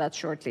talk about that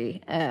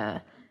shortly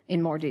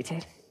in more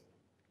detail.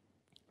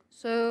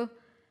 So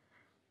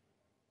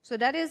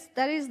that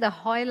is the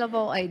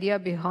high-level idea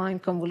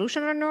behind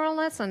convolutional neural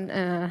nets,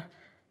 and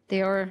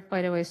they are,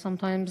 by the way,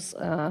 sometimes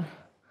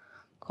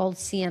called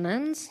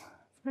CNNs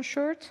for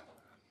short.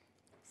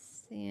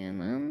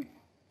 CNN.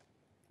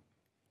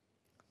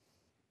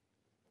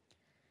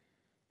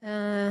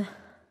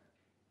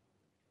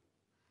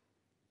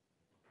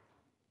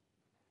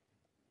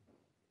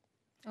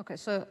 Okay,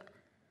 so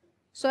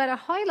at a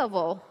high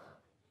level,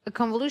 a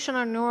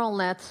convolutional neural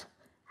net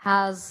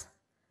has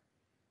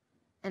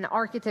an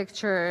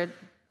architecture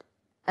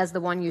as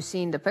the one you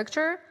see in the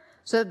picture.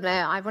 So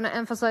I want to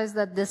emphasize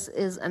that this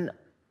is an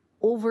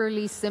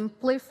overly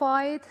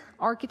simplified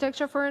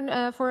architecture for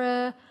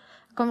a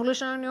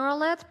convolutional neural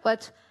net,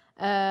 but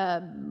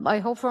I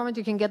hope from it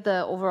you can get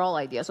the overall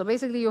idea. So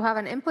basically you have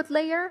an input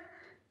layer,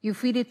 you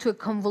feed it to a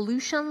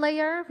convolution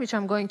layer, which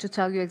I'm going to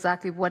tell you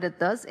exactly what it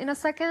does in a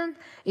second.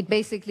 It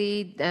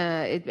basically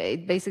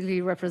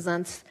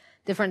represents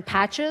different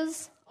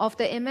patches of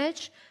the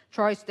image,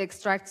 tries to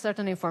extract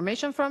certain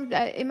information from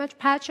image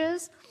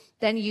patches.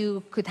 Then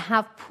you could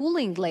have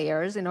pooling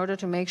layers in order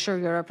to make sure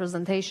your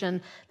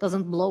representation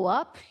doesn't blow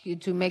up,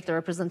 to make the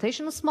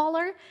representation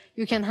smaller.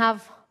 You can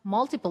have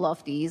multiple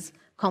of these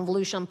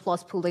convolution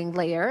plus pooling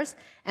layers,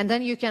 and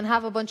then you can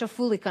have a bunch of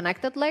fully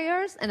connected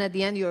layers, and at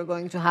the end you're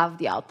going to have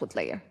the output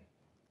layer,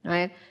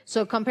 right?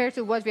 So compared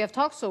to what we have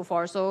talked so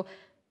far, so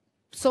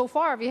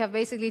far we have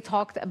basically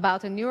talked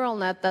about a neural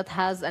net that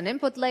has an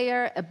input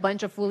layer, a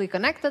bunch of fully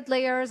connected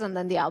layers, and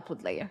then the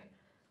output layer.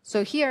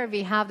 So here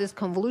we have this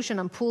convolution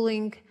and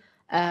pooling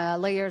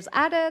layers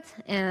added,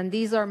 and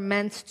these are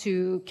meant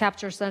to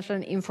capture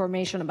certain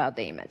information about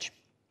the image.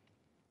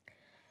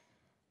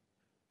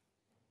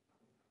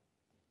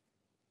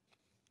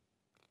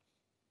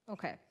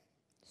 Okay,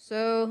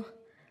 so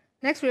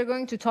next we're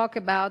going to talk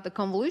about the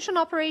convolution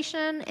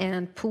operation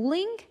and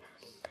pooling.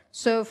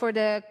 So for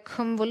the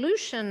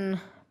convolution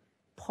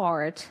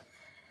part,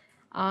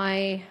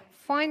 I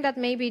find that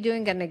maybe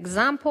doing an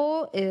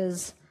example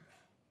is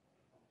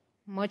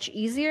much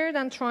easier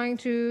than trying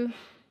to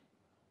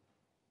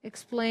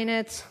explain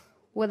it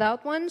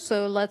without one.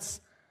 So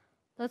let's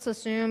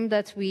assume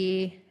that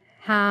we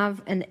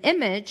have an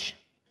image.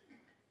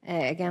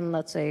 Again,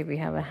 let's say we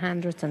have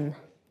 100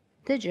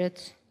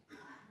 digits,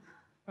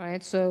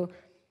 right? So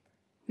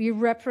we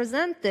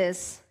represent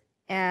this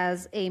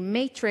as a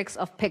matrix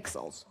of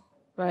pixels,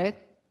 right?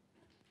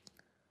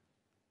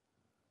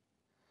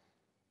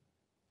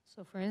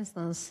 So for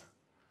instance,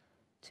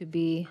 to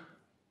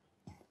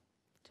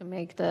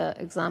make the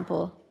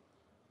example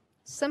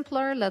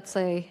simpler, let's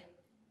say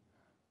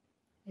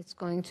it's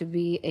going to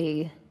be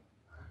a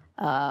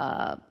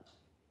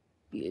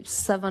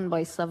 7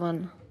 by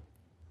 7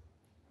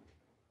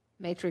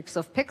 matrix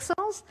of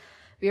pixels.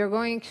 We are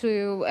going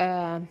to,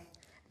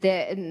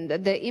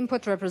 the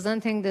input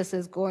representing this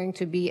is going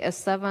to be a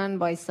 7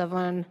 by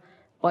 7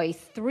 by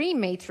 3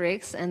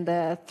 matrix, and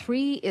the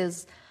 3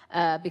 is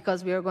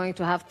because we are going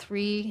to have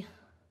 3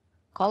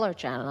 color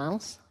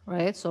channels,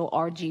 right? So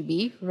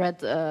RGB, red,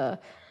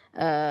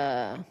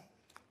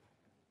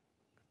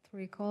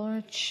 3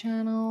 color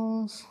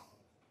channels.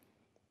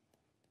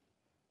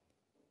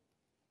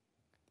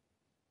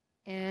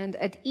 And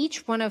at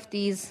each one of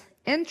these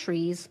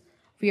entries,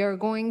 we are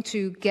going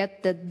to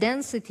get the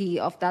density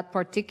of that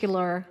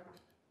particular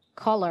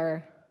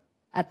color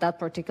at that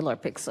particular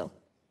pixel.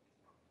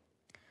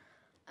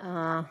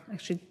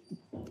 Actually,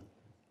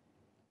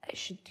 I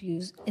should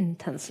use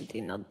intensity,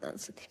 not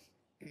density.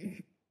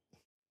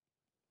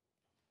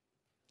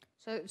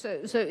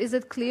 So is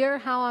it clear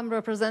how I'm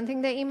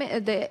representing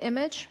the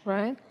image,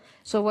 right?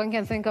 So one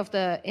can think of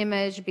the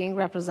image being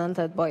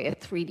represented by a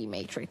 3D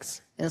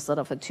matrix instead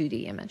of a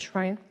 2D image,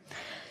 right?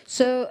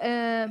 So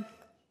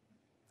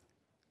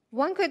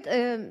one could,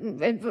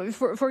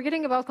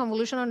 forgetting about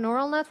convolutional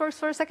neural networks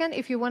for a second,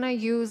 if you want to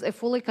use a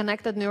fully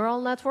connected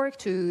neural network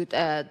to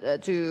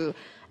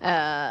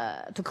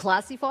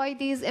classify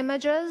these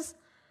images,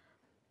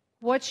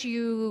 what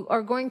you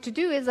are going to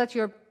do is that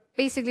you're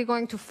basically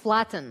going to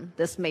flatten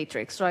this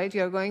matrix, right?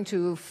 You're going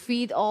to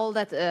feed all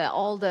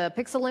the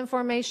pixel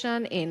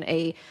information in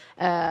a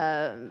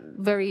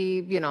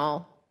very,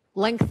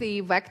 lengthy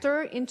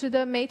vector into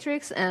the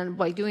matrix, and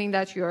by doing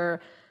that,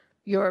 you're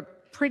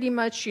pretty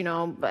much,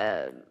 you're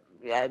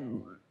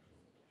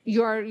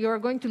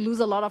going to lose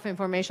a lot of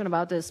information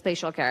about the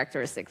spatial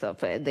characteristics of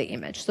the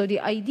image. So the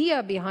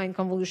idea behind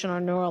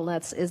convolutional neural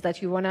nets is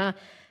that you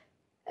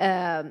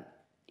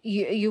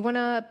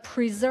wanna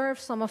preserve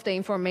some of the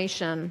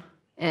information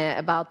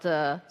about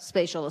the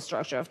spatial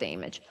structure of the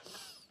image.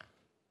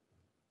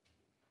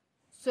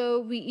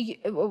 So the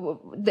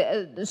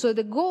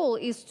goal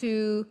is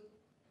to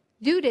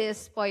do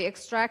this by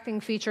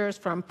extracting features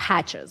from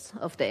patches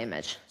of the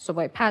image. So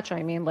by patch,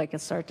 I mean like a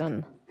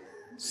certain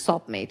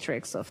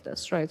submatrix of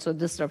this, right? So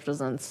this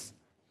represents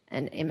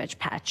an image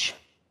patch.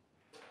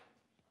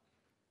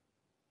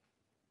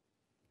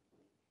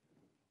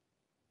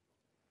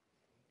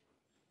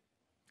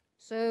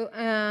 So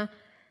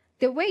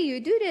the way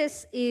you do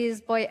this is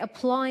by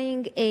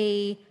applying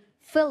a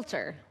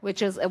filter,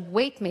 which is a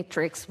weight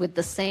matrix with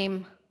the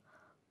same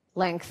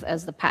length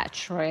as the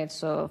patch, right?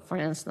 So for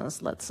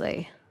instance, let's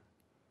say,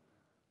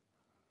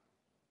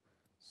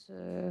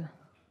 so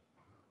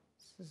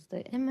this is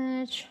the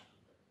image,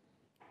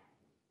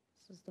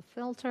 this is the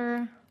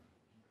filter,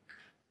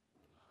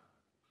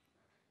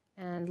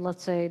 and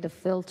let's say the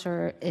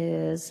filter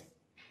is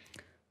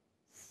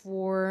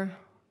 4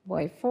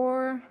 by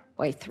 4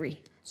 by 3.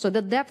 So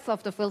the depth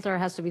of the filter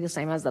has to be the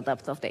same as the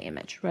depth of the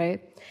image, right?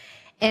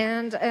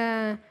 And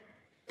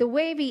The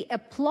way we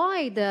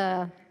apply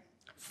the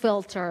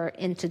filter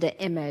into the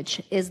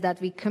image is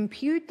that we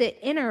compute the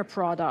inner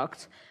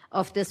product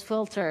of this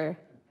filter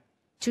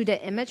to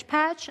the image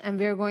patch, and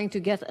we're going to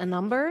get a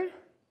number,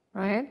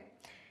 right?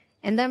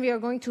 And then we are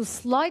going to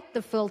slide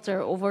the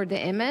filter over the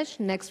image.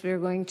 Next, we're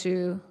going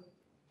to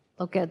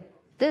look at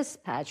this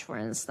patch, for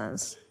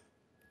instance,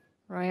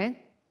 right?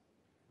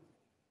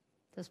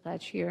 This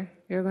patch here.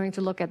 We're going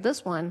to look at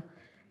this one,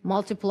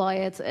 multiply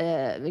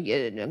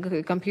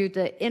it, compute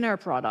the inner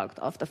product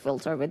of the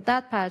filter with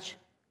that patch,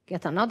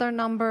 get another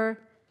number,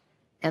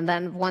 and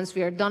then once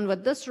we are done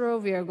with this row,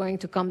 we are going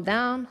to come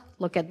down,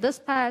 look at this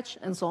patch,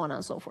 and so on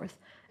and so forth.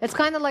 It's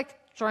kind of like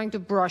trying to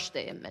brush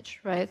the image,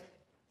 right?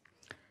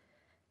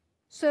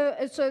 So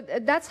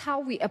that's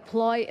how we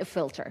apply a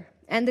filter.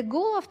 And the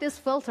goal of this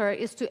filter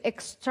is to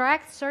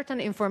extract certain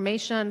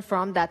information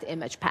from that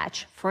image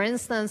patch. For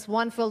instance,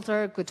 one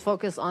filter could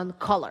focus on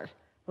color,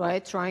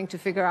 right? Trying to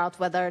figure out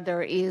whether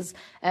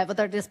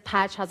whether this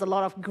patch has a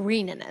lot of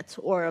green in it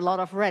or a lot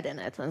of red in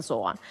it, and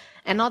so on.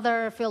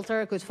 Another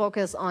filter could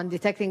focus on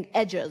detecting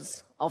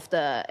edges of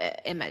the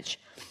image.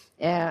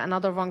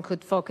 Another one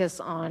could focus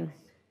on,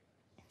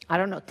 I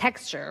don't know,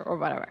 texture or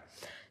whatever.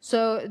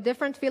 So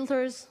different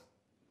filters.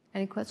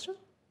 Any question?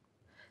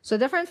 So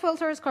different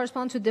filters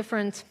correspond to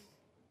different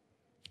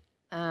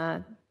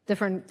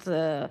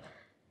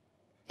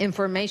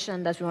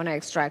information that we want to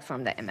extract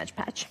from the image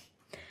patch.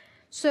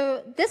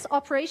 So this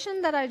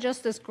operation that I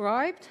just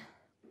described,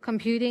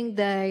 computing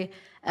the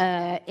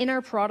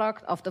inner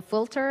product of the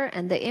filter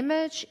and the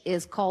image,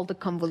 is called the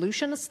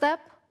convolution step,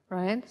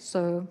 right?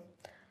 So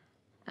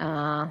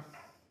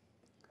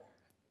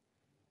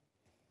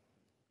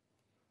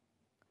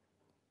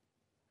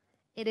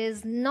it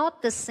is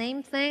not the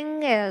same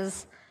thing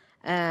as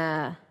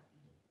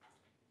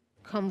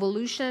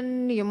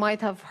convolution you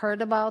might have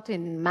heard about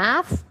in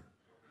math,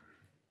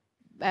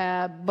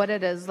 but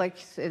it is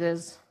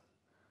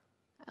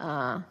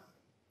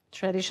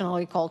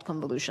traditionally called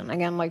convolution.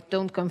 Again,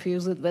 don't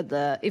confuse it with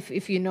the,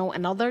 if you know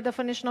another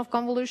definition of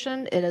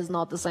convolution, it is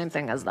not the same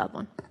thing as that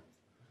one.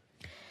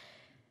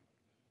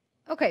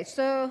 Okay,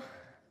 so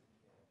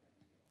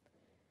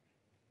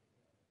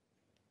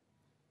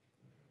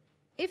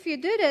if you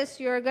do this,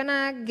 you're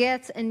gonna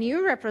get a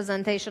new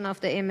representation of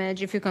the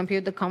image. If you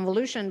compute the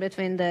convolution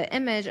between the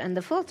image and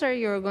the filter,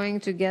 you're going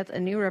to get a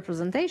new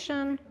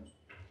representation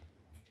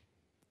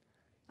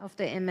of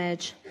the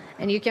image,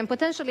 and you can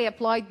potentially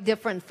apply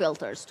different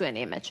filters to an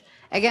image.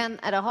 Again,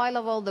 at a high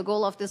level, the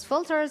goal of these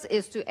filters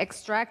is to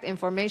extract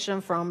information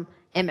from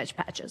image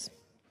patches.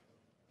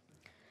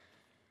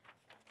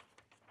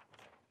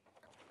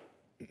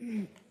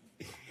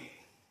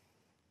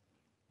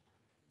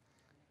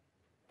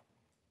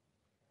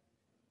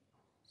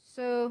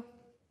 So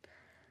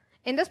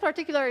in this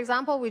particular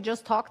example we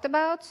just talked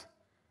about,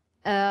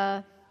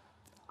 I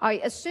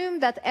assume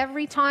that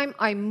every time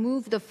I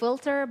move the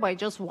filter by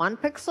just 1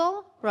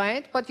 pixel,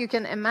 right? But you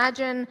can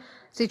imagine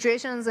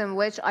situations in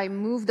which I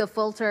move the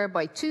filter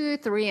by 2,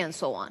 3, and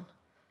so on.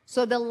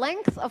 So the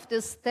length of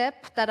this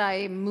step that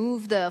I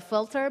move the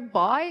filter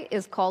by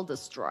is called the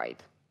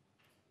stride,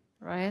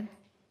 right?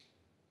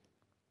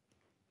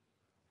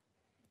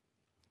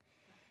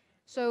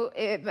 So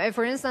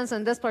for instance,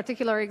 in this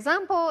particular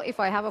example, if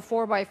I have a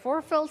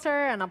 4x4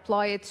 filter and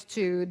apply it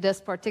to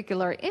this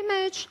particular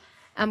image,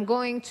 I'm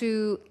going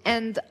to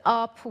end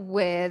up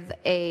with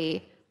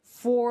a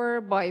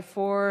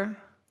 4x4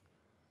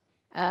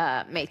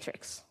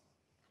 matrix,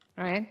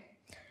 right?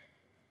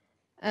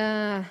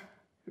 So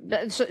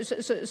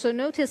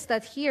notice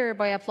that here,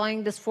 by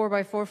applying this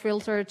 4x4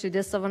 filter to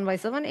this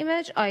 7x7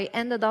 image, I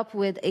ended up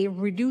with a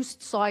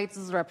reduced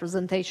size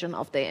representation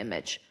of the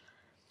image.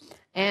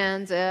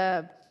 And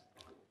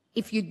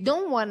if you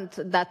don't want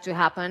that to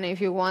happen, if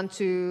you want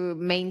to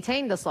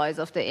maintain the size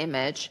of the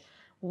image,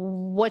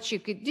 what you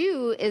could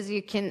do is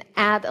you can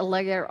add a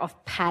layer of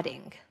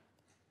padding.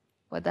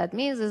 What that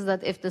means is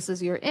that if this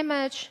is your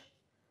image,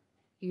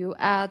 you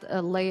add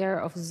a layer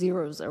of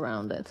zeros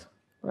around it,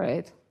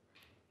 right?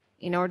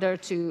 In order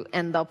to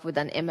end up with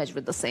an image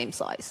with the same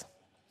size.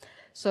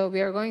 So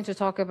we are going to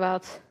talk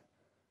about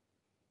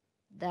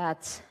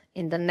that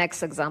in the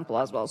next example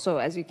as well. So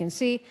as you can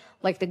see,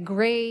 like the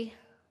gray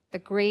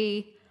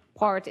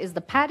part is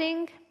the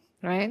padding,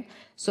 right?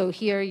 So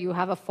here you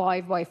have a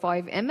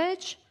 5x5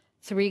 image,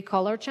 3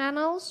 color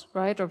channels,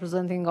 right,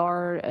 representing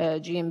our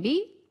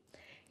GMB.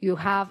 You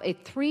have a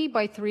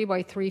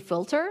 3x3x3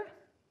 filter,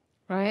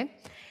 right?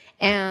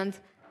 And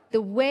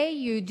the way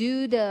you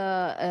do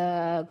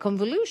the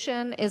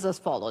convolution is as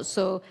follows.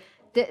 So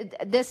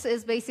this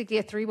is basically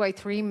a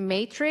 3x3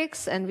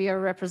 matrix, and we are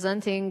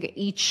representing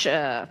each we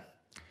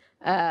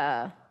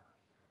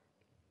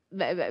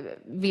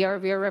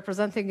are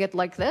representing it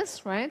like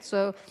this, right?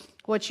 So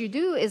what you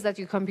do is that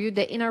you compute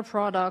the inner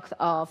product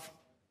of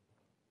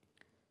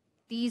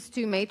these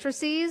 2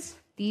 matrices,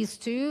 these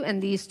 2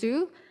 and these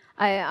 2.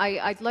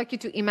 I'd like you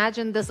to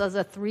imagine this as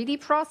a 3D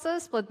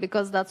process, but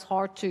because that's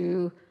hard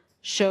to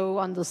show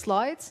on the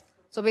slides,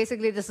 So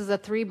basically, this is a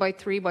 3 by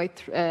 3 by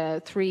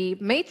 3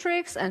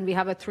 matrix, and we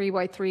have a 3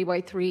 by 3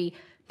 by 3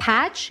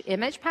 patch,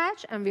 image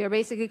patch, and we are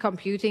basically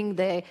computing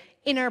the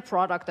inner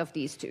product of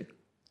these two,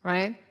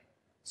 right?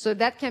 So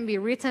that can be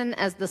written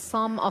as the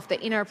sum of the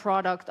inner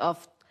product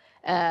of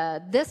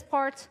this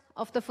part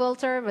of the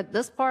filter with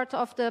this part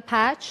of the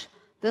patch,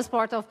 this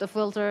part of the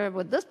filter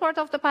with this part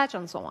of the patch,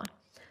 and so on.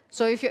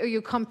 So if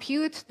you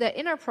compute the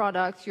inner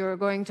product, you're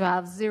going to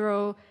have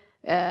 0,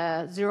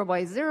 0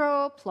 by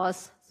 0,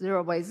 plus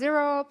 0 by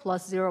 0,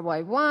 plus 0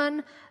 by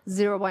 1,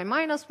 0 by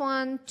minus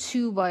 1,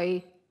 2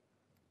 by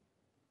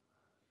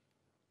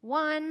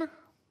 1,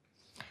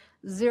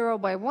 0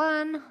 by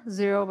 1,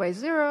 0 by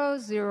 0,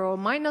 0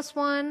 minus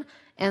 1,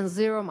 and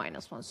 0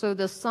 minus 1. So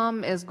the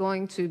sum is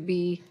going to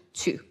be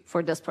 2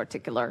 for this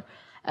particular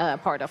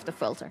part of the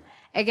filter.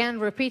 Again,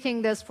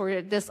 repeating this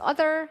for this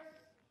other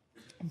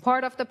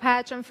part of the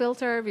patch and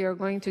filter, we are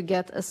going to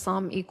get a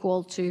sum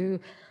equal to,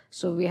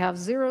 so we have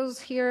zeros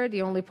here.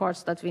 The only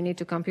parts that we need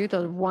to compute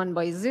are 1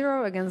 by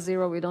 0. Again,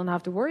 0 we don't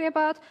have to worry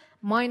about.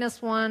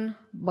 Minus 1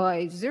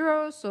 by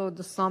 0, so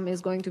the sum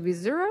is going to be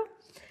 0.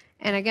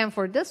 And again,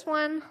 for this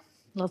one,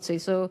 let's see,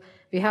 so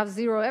we have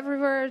 0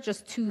 everywhere,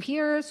 just 2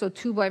 here, so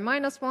 2 by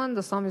minus 1,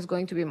 the sum is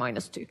going to be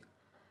minus 2.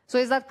 So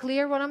is that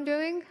clear what I'm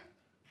doing?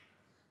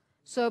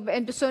 So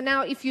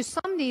now if you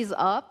sum these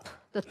up,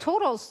 the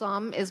total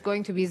sum is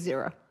going to be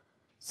 0.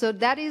 So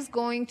that is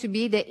going to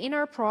be the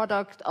inner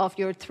product of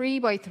your 3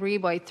 by 3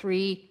 by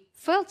 3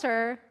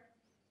 filter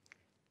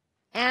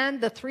and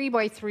the 3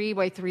 by 3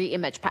 by 3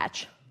 image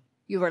patch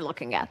you were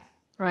looking at,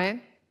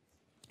 right?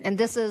 And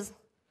this is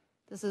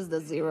the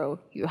 0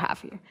 you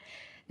have here.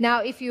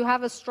 Now, if you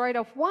have a stride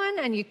of 1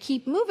 and you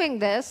keep moving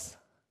this,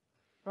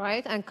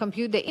 right, and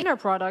compute the inner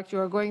product,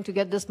 you're going to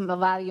get this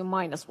value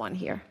minus 1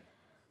 here.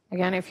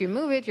 Again, if you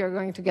move it, you're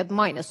going to get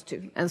minus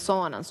 2, and so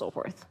on and so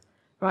forth,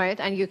 right?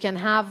 And you can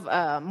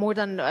have more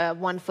than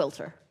one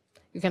filter.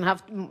 You can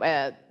have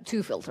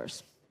 2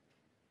 filters.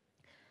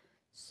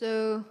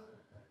 So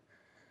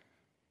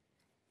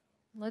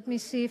let me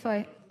see if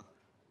I...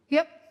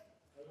 Yep.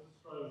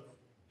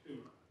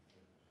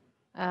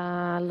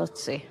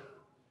 Let's see.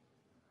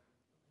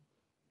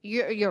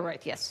 You're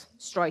right, yes.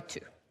 Stride 2.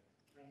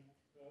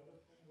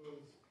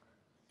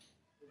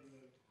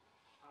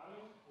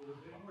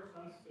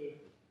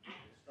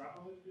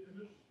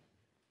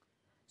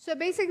 So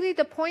basically,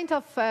 the point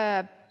of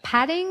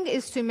padding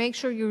is to make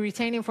sure you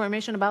retain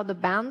information about the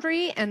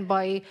boundary, and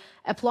by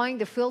applying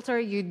the filter,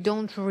 you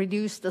don't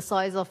reduce the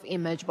size of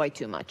image by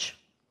too much.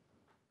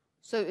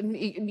 So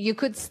you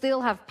could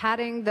still have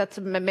padding that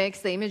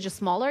makes the image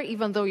smaller.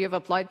 Even though you've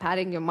applied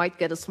padding, you might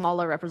get a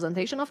smaller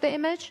representation of the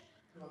image.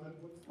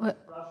 What's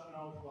the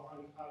rationale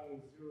behind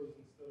having zeros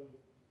instead of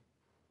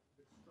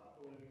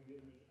extrapolating the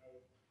image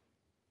out?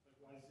 Like,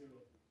 why 0?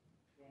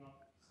 Why not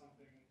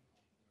something?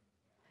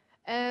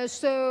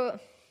 So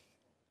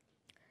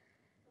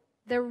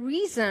the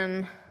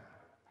reason,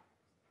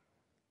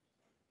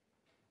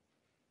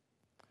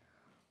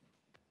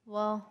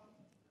 well,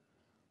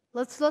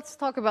 let's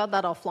talk about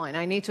that offline.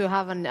 I need to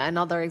have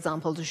another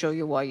example to show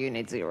you why you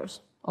need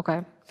zeros. Okay.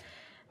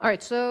 All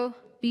right. So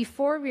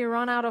before we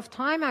run out of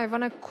time, I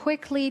want to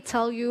quickly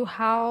tell you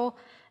how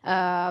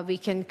we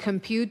can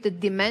compute the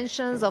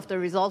dimensions of the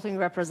resulting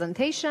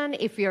representation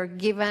if we are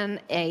given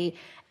a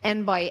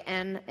n by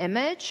n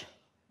image,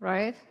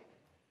 right?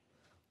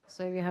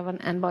 So we have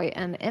an n by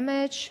n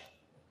image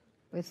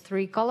with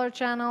 3 color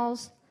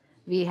channels.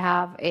 We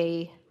have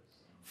a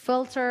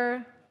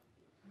filter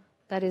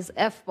that is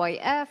f by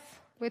f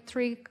with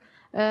 3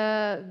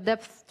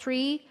 depth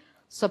 3.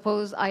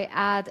 Suppose I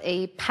add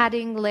a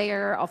padding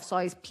layer of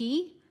size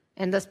p.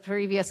 In this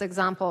previous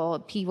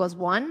example, p was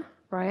 1,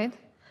 right?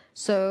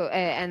 So,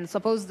 and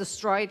suppose the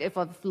stride is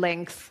of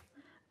length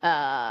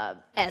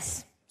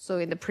s. So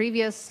in the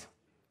previous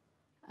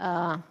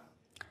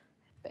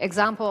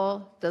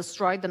example, the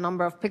stride, the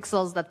number of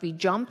pixels that we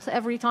jumped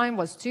every time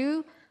was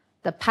 2.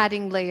 The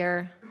padding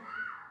layer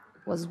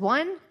was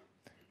 1.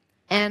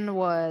 N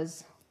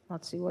was,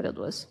 let's see what it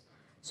was.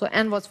 So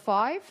n was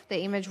 5.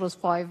 The image was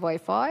 5 by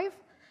 5.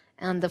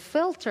 And the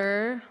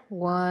filter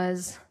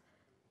was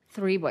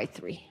 3 by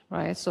 3,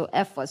 right? So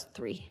f was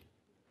 3.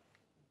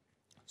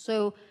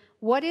 So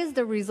what is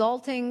the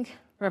resulting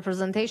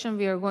representation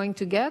we are going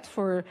to get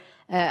for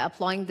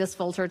applying this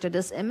filter to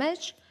this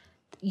image?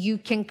 You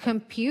can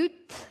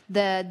compute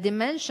the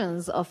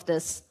dimensions of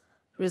this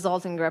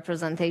resulting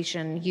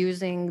representation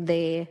using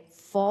the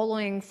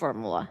following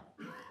formula.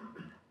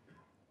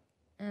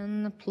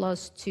 N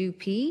plus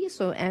 2p,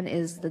 so n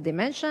is the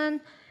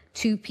dimension,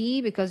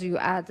 2p because you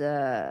add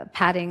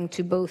padding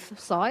to both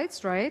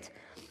sides, right?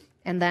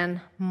 And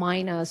then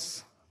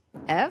minus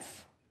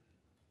f,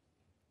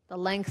 the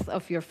length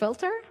of your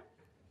filter,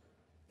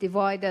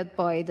 divided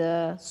by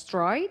the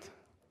stride,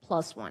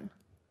 plus 1.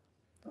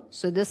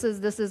 So this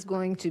is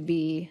going to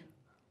be,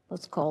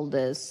 let's call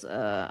this,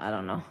 I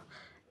don't know,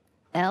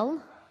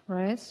 L,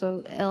 right?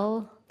 So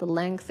L, the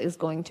length is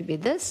going to be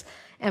this.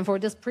 And for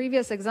this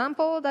previous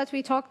example that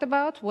we talked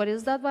about, what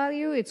is that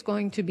value? It's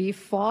going to be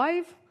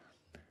 5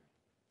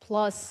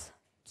 plus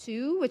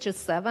 2, which is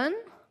 7,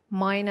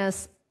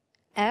 minus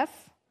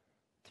f,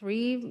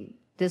 3,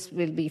 this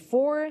will be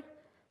 4,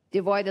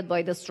 divided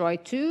by destroy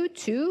 2,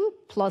 2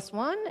 plus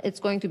 1, it's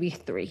going to be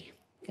 3.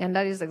 And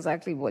that is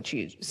exactly what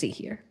you see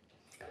here.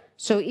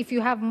 So if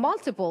you have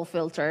multiple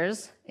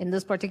filters, in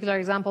this particular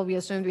example, we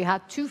assumed we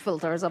had 2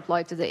 filters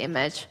applied to the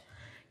image,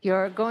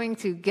 you're going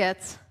to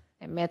get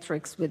a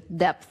matrix with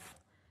depth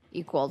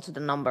equal to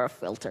the number of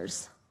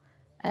filters,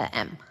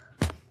 m.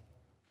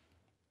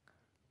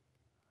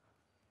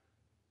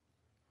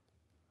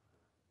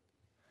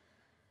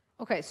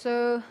 Okay,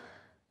 so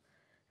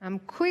I'm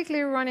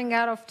quickly running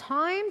out of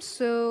time,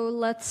 so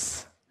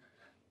let's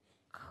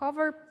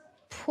cover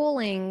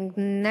pooling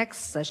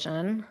next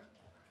session.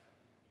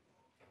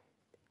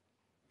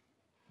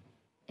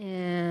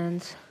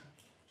 And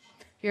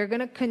we're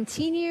going to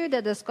continue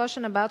the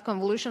discussion about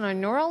convolutional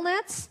neural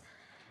nets.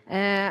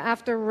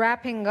 After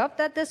wrapping up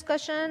that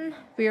discussion,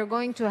 we are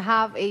going to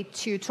have a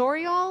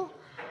tutorial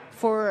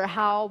for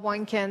how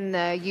one can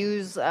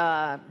use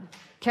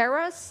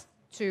Keras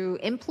to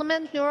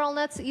implement neural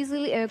nets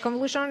easily,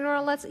 convolutional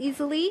neural nets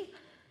easily.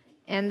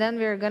 And then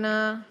we're going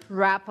to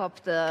wrap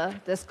up the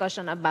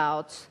discussion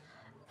about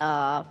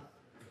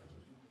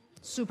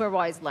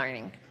supervised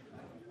learning.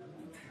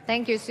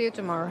 Thank you. See you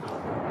tomorrow.